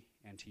 industry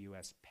and to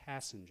U.S.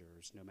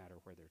 passengers, no matter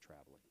where they're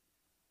traveling.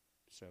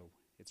 So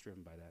it's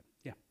driven by that.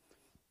 Yeah.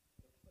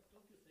 But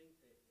don't you think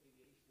the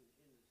aviation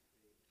industry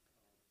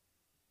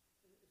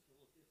is a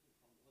little different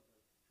from other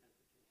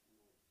transportation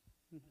modes?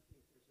 I think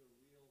there's a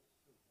real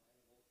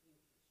survival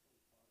interest on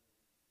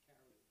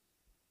part of the carriers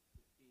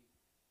to be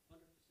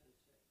 100%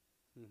 safe.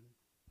 Mm-hmm.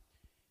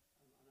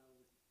 And I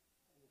would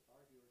almost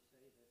argue or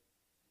say that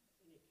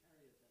any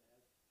carrier that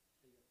has,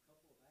 say, a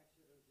couple of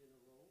accidents in a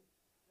row,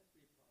 that'd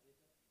be probably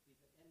be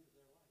the end of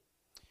their life.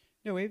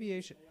 No,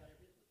 aviation. Go out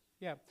of business.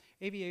 Yeah,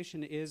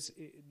 aviation is,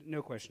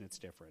 no question, it's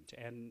different.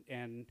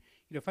 And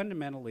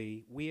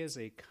fundamentally, we as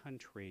a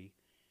country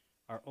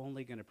are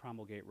only going to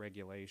promulgate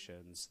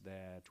regulations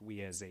that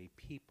we as a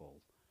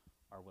people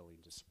are willing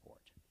to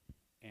support.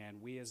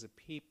 And we as a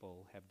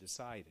people have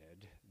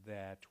decided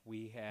that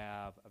we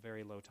have a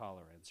very low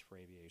tolerance for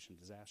aviation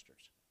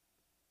disasters.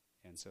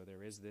 And so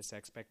there is this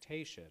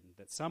expectation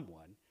that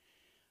someone,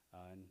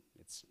 and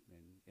it's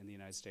in the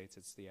United States,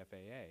 it's the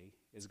FAA,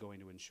 is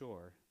going to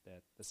ensure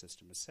that the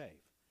system is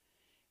safe.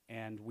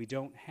 And we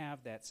don't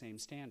have that same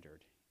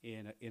standard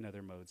in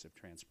other modes of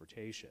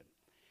transportation.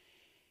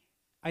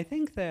 I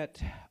think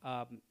that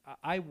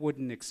I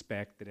wouldn't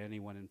expect that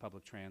anyone in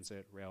public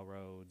transit,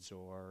 railroads,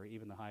 or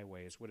even the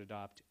highways would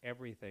adopt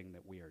everything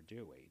that we are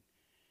doing,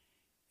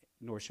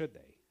 nor should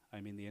they.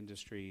 I mean, the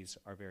industries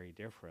are very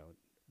different.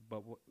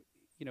 But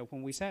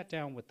when we sat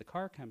down with the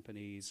car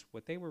companies,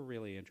 what they were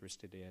really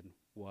interested in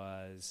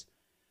was,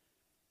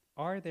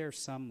 are there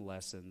some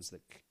lessons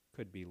that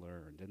could be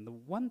learned? And the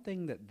one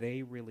thing that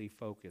they really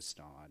focused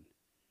on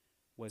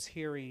was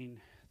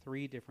hearing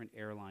 3 different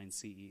airline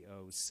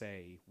CEOs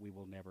say, we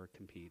will never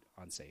compete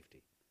on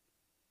safety.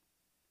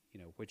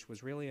 Which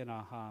was really an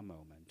aha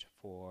moment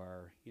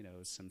for,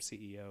 some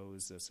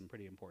CEOs of some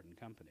pretty important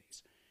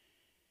companies.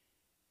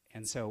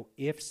 And so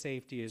if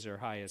safety is our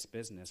highest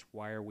business,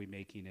 why are we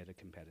making it a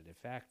competitive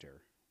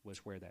factor, was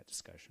where that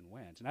discussion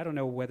went. And I don't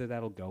know whether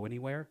that'll go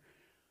anywhere.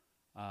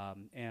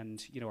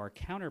 And our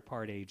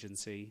counterpart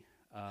agency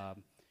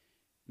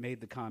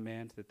made the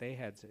comment that they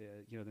had,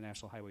 the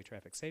National Highway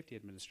Traffic Safety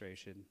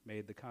Administration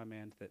made the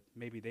comment that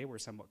maybe they were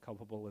somewhat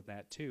culpable of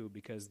that too,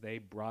 because they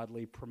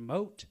broadly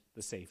promote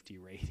the safety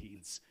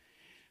ratings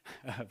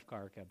of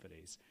car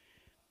companies.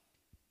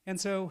 And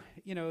so,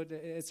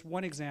 it's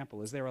one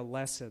example. Is there a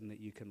lesson that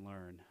you can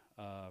learn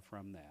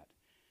from that?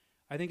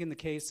 I think in the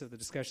case of the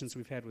discussions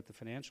we've had with the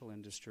financial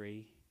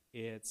industry,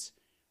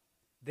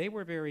 they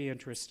were very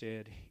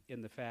interested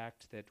in the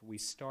fact that we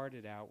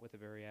started out with a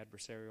very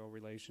adversarial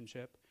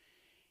relationship,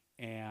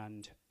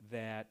 and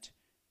that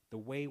the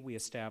way we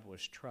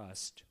established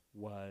trust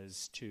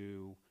was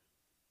to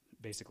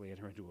basically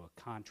enter into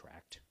a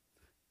contract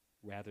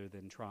rather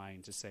than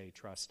trying to say,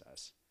 trust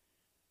us.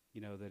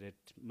 That it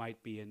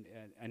might be an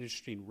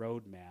interesting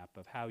roadmap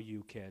of how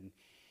you can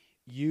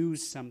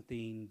use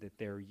something that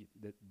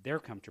they're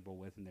comfortable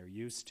with and they're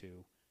used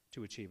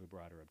to achieve a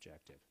broader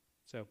objective.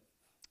 So,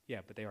 yeah,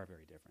 but they are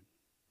very different.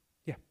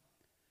 Yeah.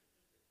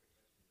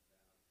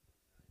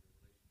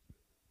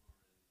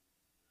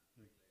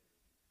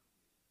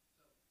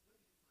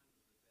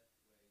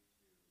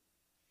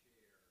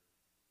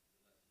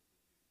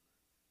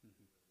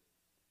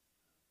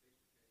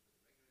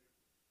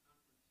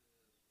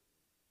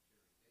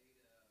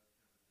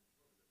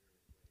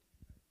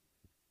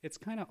 It's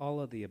kind of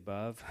all of the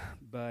above,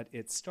 but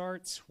it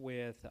starts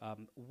with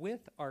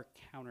our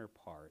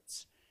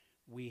counterparts.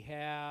 We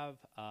have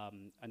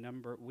a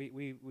number,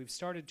 we've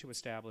started to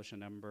establish a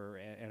number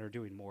and are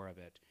doing more of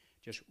it,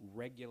 just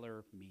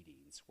regular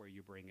meetings where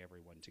you bring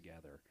everyone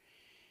together.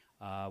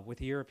 With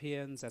the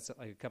Europeans, that's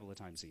like a couple of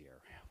times a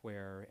year,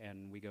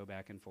 and we go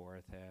back and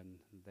forth, and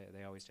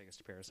they always take us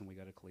to Paris, and we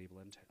go to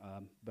Cleveland.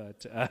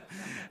 But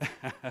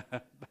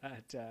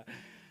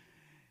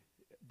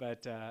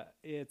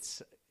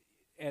it's,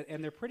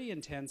 and they're pretty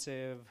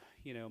intensive,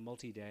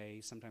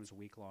 multi-day, sometimes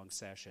week-long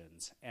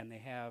sessions. And they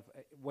have,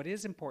 what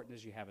is important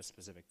is you have a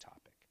specific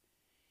topic.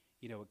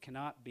 It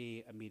cannot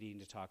be a meeting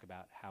to talk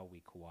about how we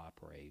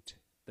cooperate.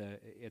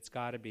 It's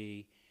got to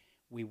be,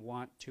 we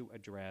want to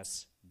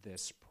address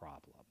this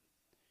problem.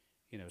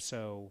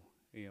 So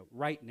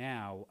right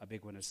now, a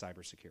big one is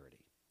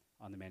cybersecurity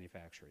on the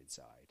manufacturing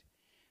side.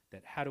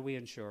 That how do we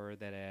ensure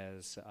that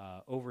as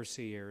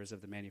overseers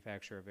of the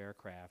manufacture of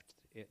aircraft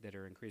that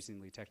are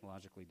increasingly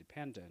technologically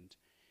dependent,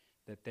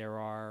 that there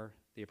are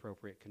the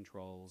appropriate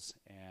controls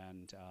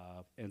and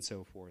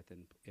so forth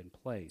in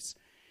place.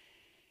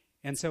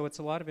 And so it's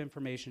a lot of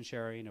information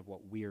sharing of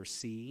what we are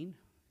seeing,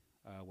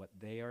 what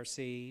they are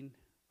seeing,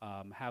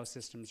 how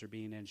systems are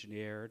being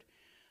engineered.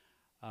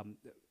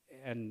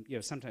 And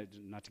sometimes,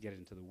 not to get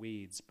into the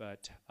weeds,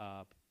 but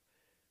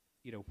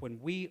when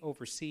we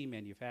oversee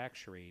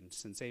manufacturing,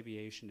 since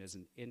aviation is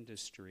an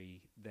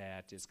industry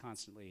that is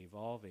constantly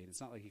evolving,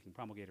 it's not like you can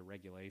promulgate a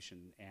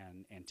regulation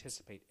and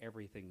anticipate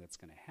everything that's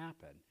going to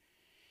happen.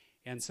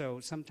 And so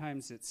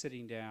sometimes it's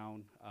sitting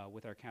down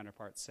with our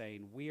counterparts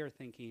saying, we are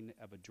thinking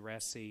of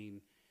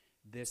addressing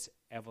this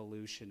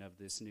evolution of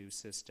this new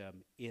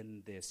system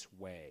in this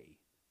way.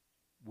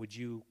 Would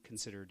you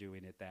consider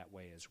doing it that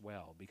way as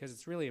well? Because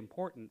it's really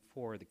important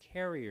for the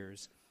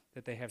carriers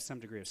that they have some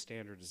degree of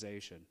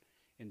standardization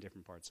in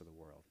different parts of the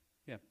world.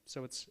 Yeah,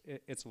 so it's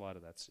a lot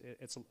of that.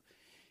 It's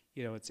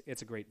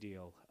a great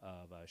deal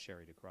of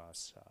sharing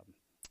across,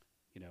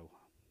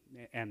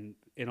 and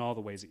in all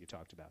the ways that you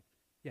talked about.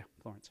 Yeah,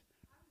 Florence.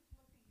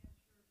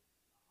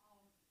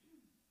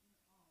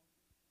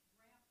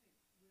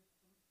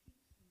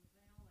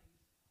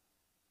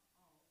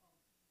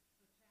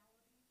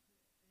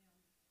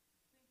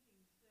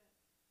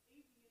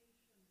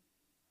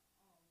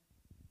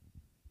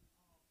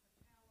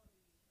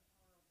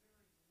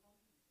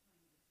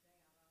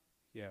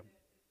 Yeah.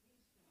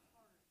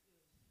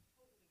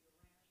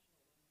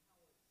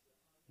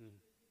 Mm.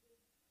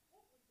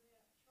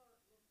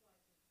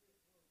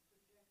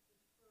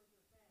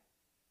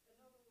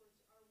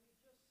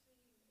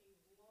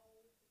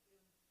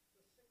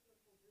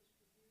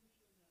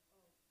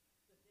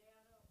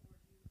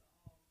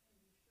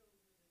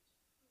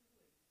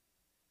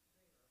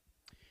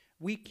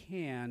 We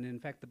can. In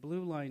fact, the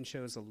blue line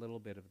shows a little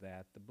bit of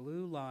that. The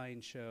blue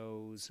line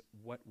shows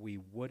what we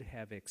would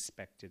have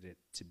expected it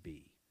to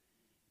be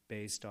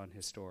based on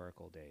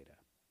historical data,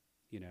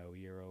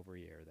 year over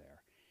year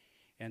there.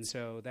 And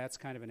so that's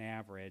kind of an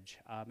average.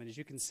 And as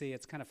you can see,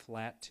 it's kind of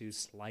flat to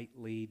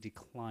slightly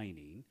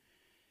declining.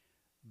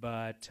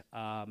 But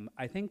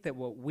I think that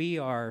what we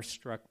are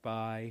struck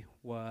by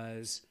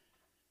was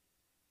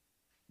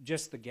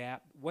just the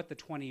gap, what the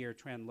 20-year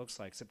trend looks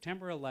like.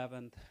 September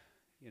 11th,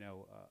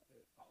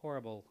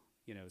 horrible,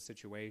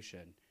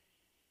 situation.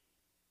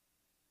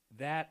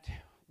 That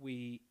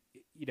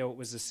it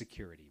was a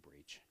security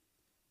breach.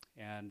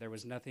 And there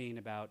was nothing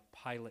about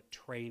pilot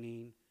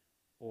training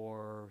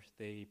or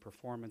the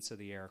performance of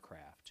the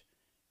aircraft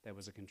that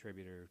was a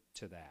contributor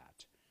to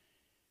that.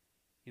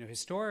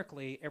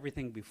 Historically,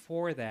 everything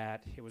before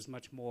that, it was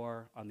much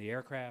more on the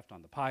aircraft,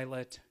 on the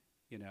pilot,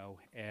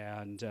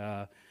 and,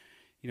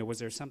 was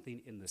there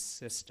something in the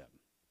system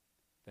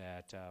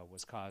that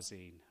was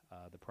causing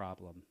the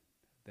problem,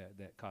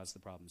 that caused the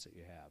problems that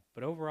you have.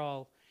 But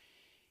overall,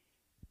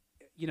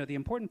 the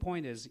important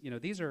point is,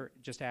 these are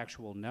just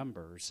actual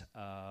numbers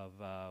of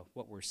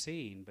what we're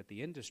seeing, but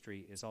the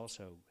industry has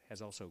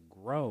also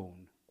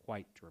grown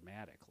quite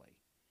dramatically.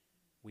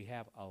 We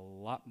have a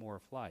lot more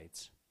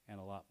flights and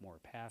a lot more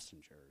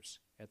passengers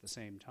at the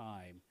same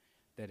time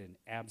that in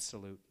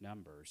absolute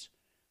numbers,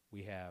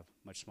 we have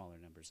much smaller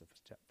numbers of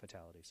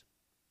fatalities.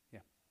 Yeah.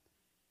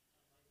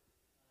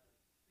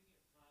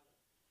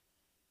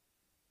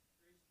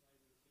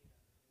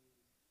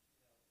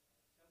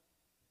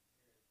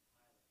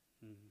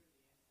 Mm-hmm.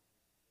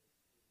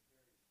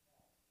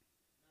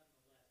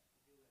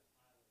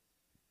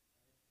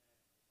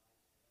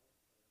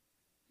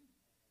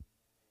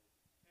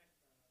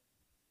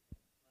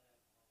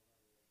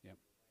 Yep.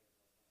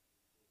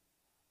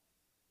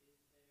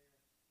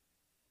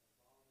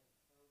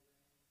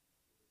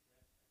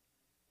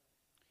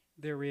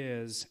 There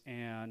is,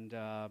 and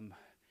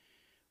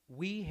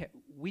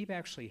we've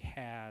actually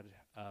had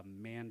a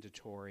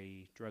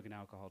mandatory drug and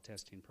alcohol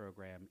testing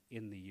program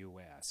in the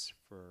U.S.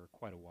 for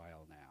quite a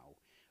while now.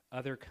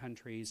 Other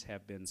countries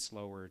have been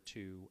slower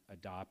to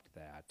adopt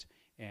that,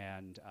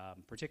 and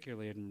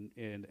particularly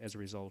as a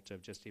result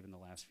of just even the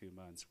last few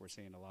months, we're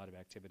seeing a lot of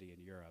activity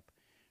in Europe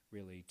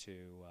really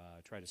to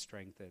try to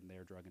strengthen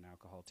their drug and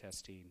alcohol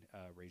testing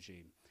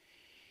regime.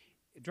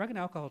 Drug and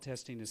alcohol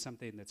testing is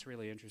something that's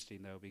really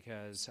interesting, though,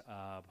 because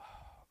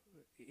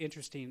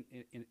interesting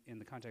in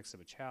the context of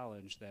a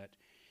challenge that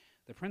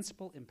the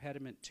principal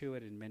impediment to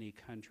it in many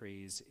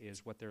countries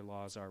is what their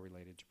laws are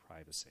related to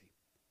privacy.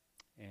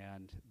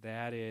 And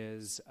that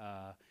is,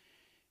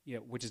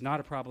 which is not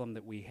a problem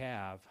that we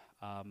have,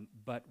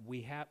 but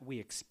we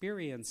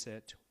experience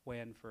it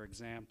when, for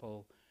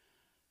example,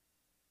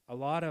 a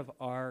lot of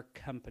our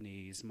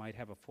companies might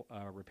have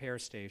a repair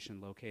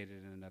station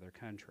located in another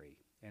country.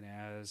 And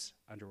as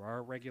under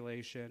our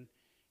regulation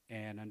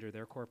and under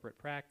their corporate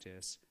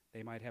practice,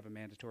 they might have a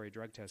mandatory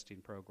drug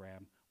testing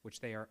program which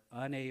they are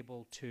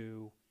unable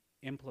to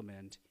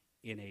implement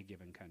in a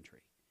given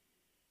country,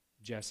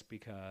 just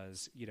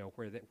because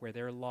where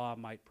their law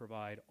might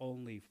provide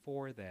only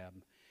for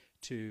them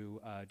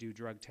to do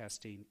drug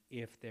testing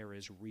if there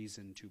is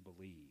reason to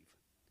believe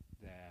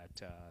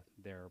that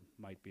there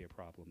might be a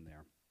problem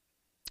there.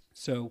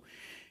 So,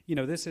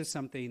 this is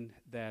something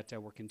that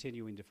we're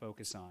continuing to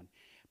focus on.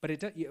 But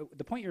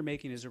the point you're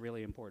making is a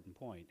really important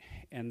point,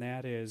 and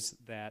that is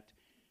that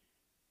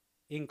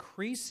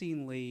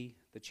Increasingly,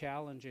 the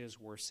challenges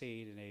we're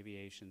seeing in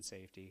aviation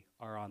safety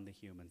are on the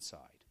human side,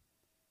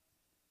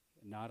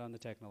 not on the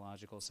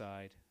technological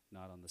side,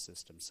 not on the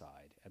system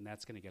side, and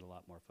that's going to get a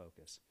lot more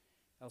focus.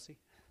 Elsie?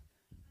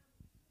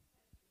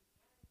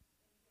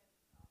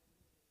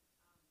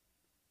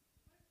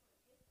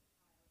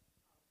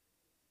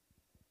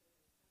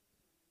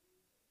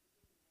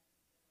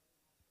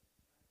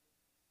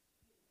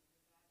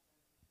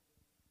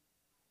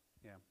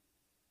 Yeah.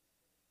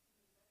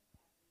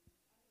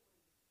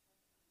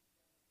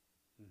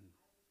 Mhm.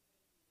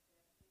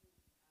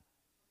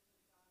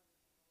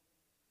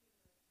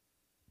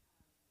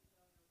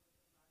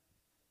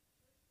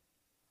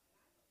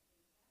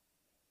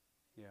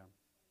 Yeah.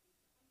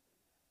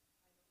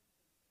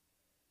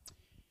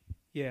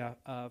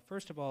 Yeah.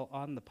 First of all,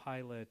 on the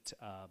pilot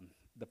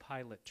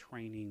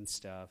training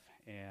stuff,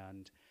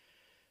 and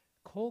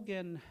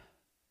Colgan,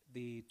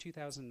 the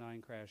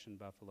 2009 crash in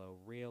Buffalo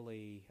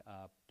really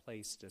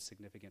placed a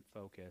significant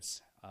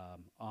focus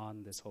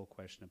on this whole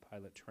question of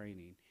pilot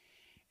training,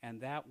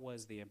 and that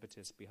was the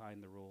impetus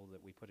behind the rule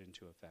that we put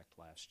into effect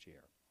last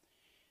year.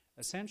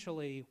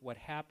 Essentially, what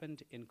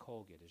happened in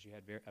Colgan is you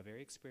had a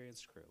very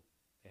experienced crew.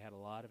 They had a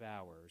lot of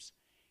hours,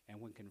 and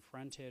when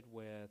confronted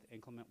with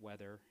inclement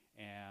weather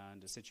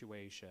and a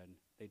situation,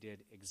 they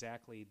did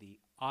exactly the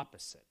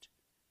opposite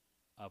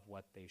of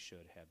what they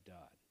should have done.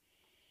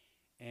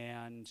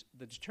 And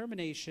the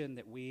determination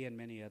that we and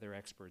many other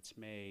experts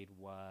made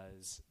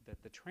was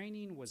that the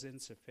training was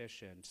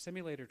insufficient,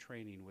 simulator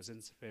training was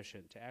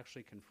insufficient to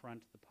actually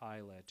confront the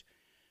pilot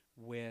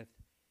with,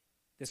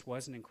 this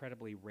was an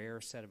incredibly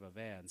rare set of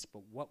events,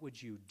 but what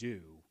would you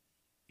do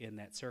in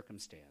that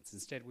circumstance?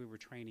 Instead, we were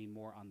training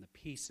more on the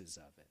pieces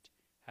of it.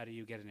 How do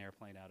you get an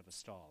airplane out of a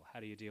stall? How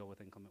do you deal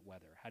with inclement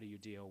weather? How do you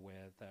deal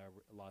with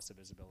loss of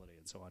visibility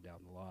and so on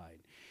down the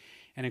line?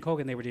 And in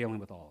Colgan, they were dealing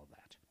with all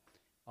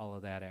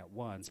of that at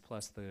once,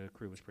 plus the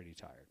crew was pretty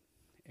tired.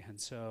 And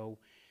so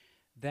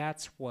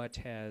that's what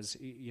has,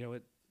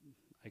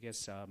 I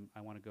guess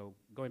I want to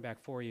going back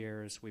 4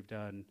 years, we've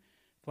done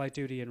flight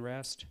duty and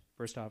rest,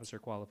 first officer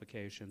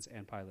qualifications,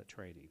 and pilot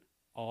training.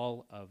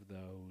 All of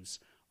those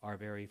are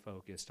very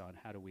focused on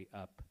how do we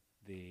up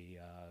the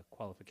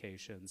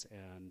qualifications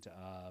and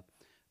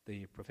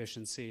the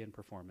proficiency and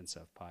performance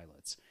of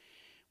pilots.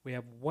 We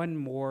have one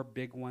more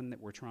big one that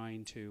we're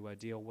trying to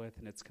deal with,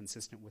 and it's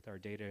consistent with our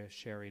data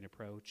sharing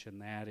approach,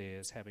 and that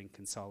is having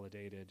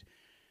consolidated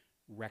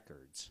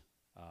records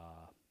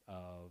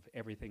of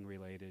everything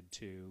related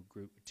to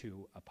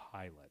a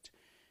pilot.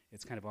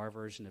 It's kind of our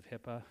version of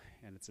HIPAA,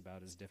 and it's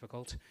about as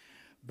difficult,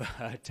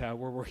 but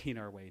we're working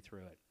our way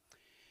through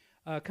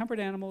it. Comfort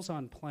animals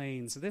on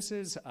planes. This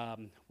is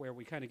where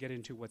we kind of get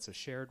into what's a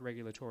shared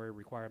regulatory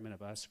requirement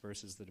of us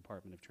versus the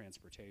Department of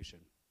Transportation.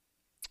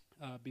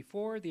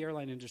 Before the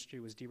airline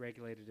industry was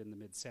deregulated in the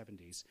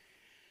mid-'70s,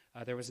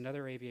 there was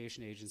another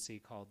aviation agency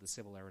called the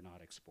Civil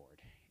Aeronautics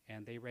Board,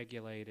 and they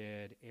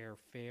regulated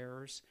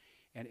airfares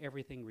and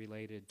everything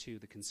related to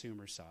the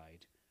consumer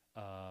side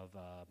of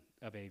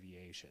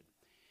aviation.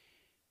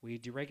 We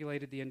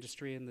deregulated the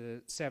industry in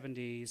the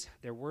 70s.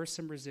 There were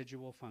some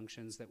residual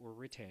functions that were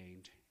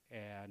retained,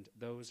 and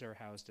those are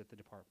housed at the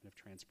Department of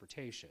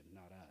Transportation,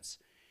 not us.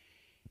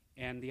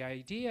 And the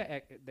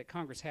idea that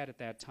Congress had at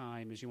that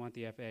time is you want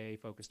the FAA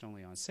focused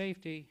only on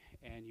safety,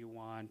 and you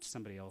want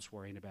somebody else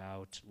worrying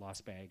about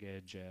lost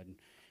baggage and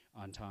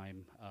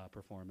on-time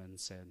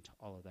performance and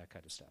all of that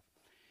kind of stuff.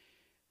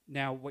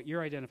 Now, what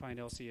you're identifying,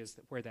 Elsie, is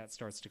where that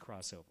starts to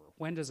cross over.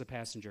 When does a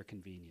passenger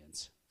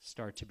convenience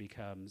start to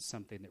become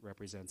something that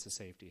represents a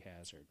safety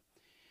hazard?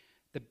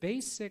 The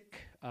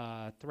basic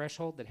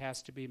threshold that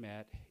has to be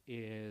met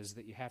is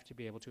that you have to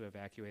be able to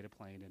evacuate a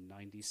plane in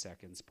 90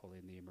 seconds,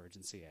 pulling the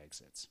emergency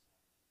exits.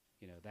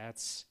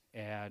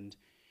 And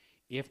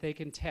if they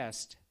can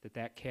test that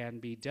that can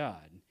be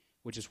done,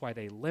 which is why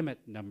they limit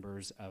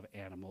numbers of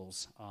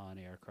animals on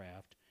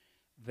aircraft,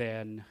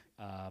 then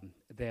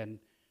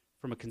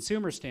from a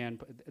consumer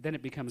standpoint, then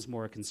it becomes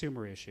more a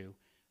consumer issue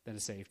than a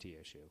safety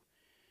issue.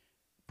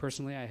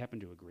 Personally, I happen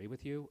to agree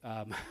with you.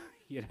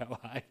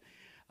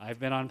 I've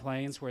been on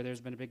planes where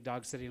there's been a big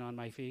dog sitting on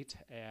my feet,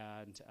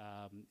 and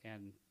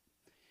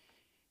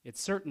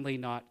it's certainly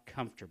not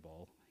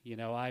comfortable.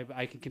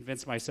 I can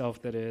convince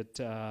myself that it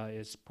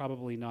is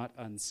probably not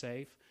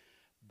unsafe,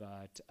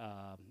 but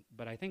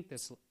I think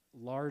this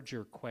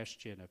larger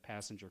question of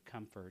passenger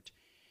comfort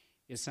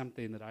is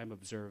something that I'm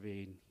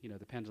observing.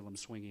 The pendulum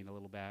swinging a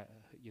little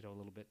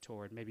bit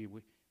toward maybe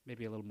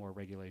a little more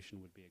regulation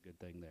would be a good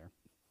thing there.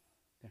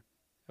 Yeah.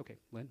 Okay,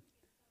 Lynn.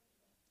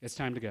 It's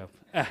time to go.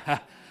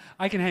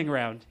 I can hang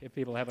around if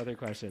people have other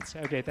questions.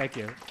 Okay, thank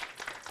you.